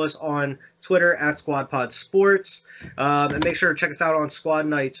follow us on Twitter at SquadPodSports. And make sure to check us out on Squad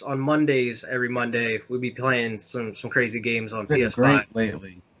Nights on Mondays. Every Monday, we'll be playing some crazy games on PS5. Great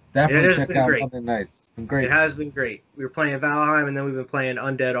lately. Definitely check out Monday nights. It's been great. It has been great. We were playing Valheim, and then we've been playing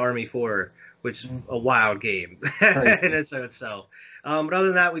Undead Army 4, which is a wild game in itself. But other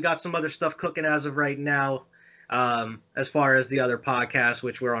than that, we got some other stuff cooking as of right now, as far as the other podcasts,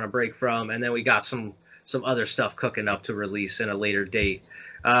 which we're on a break from, and then we got some other stuff cooking up to release in a later date.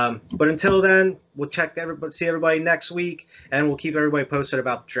 But until then, we'll see everybody next week, and we'll keep everybody posted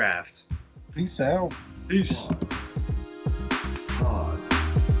about the draft. Peace out. Peace.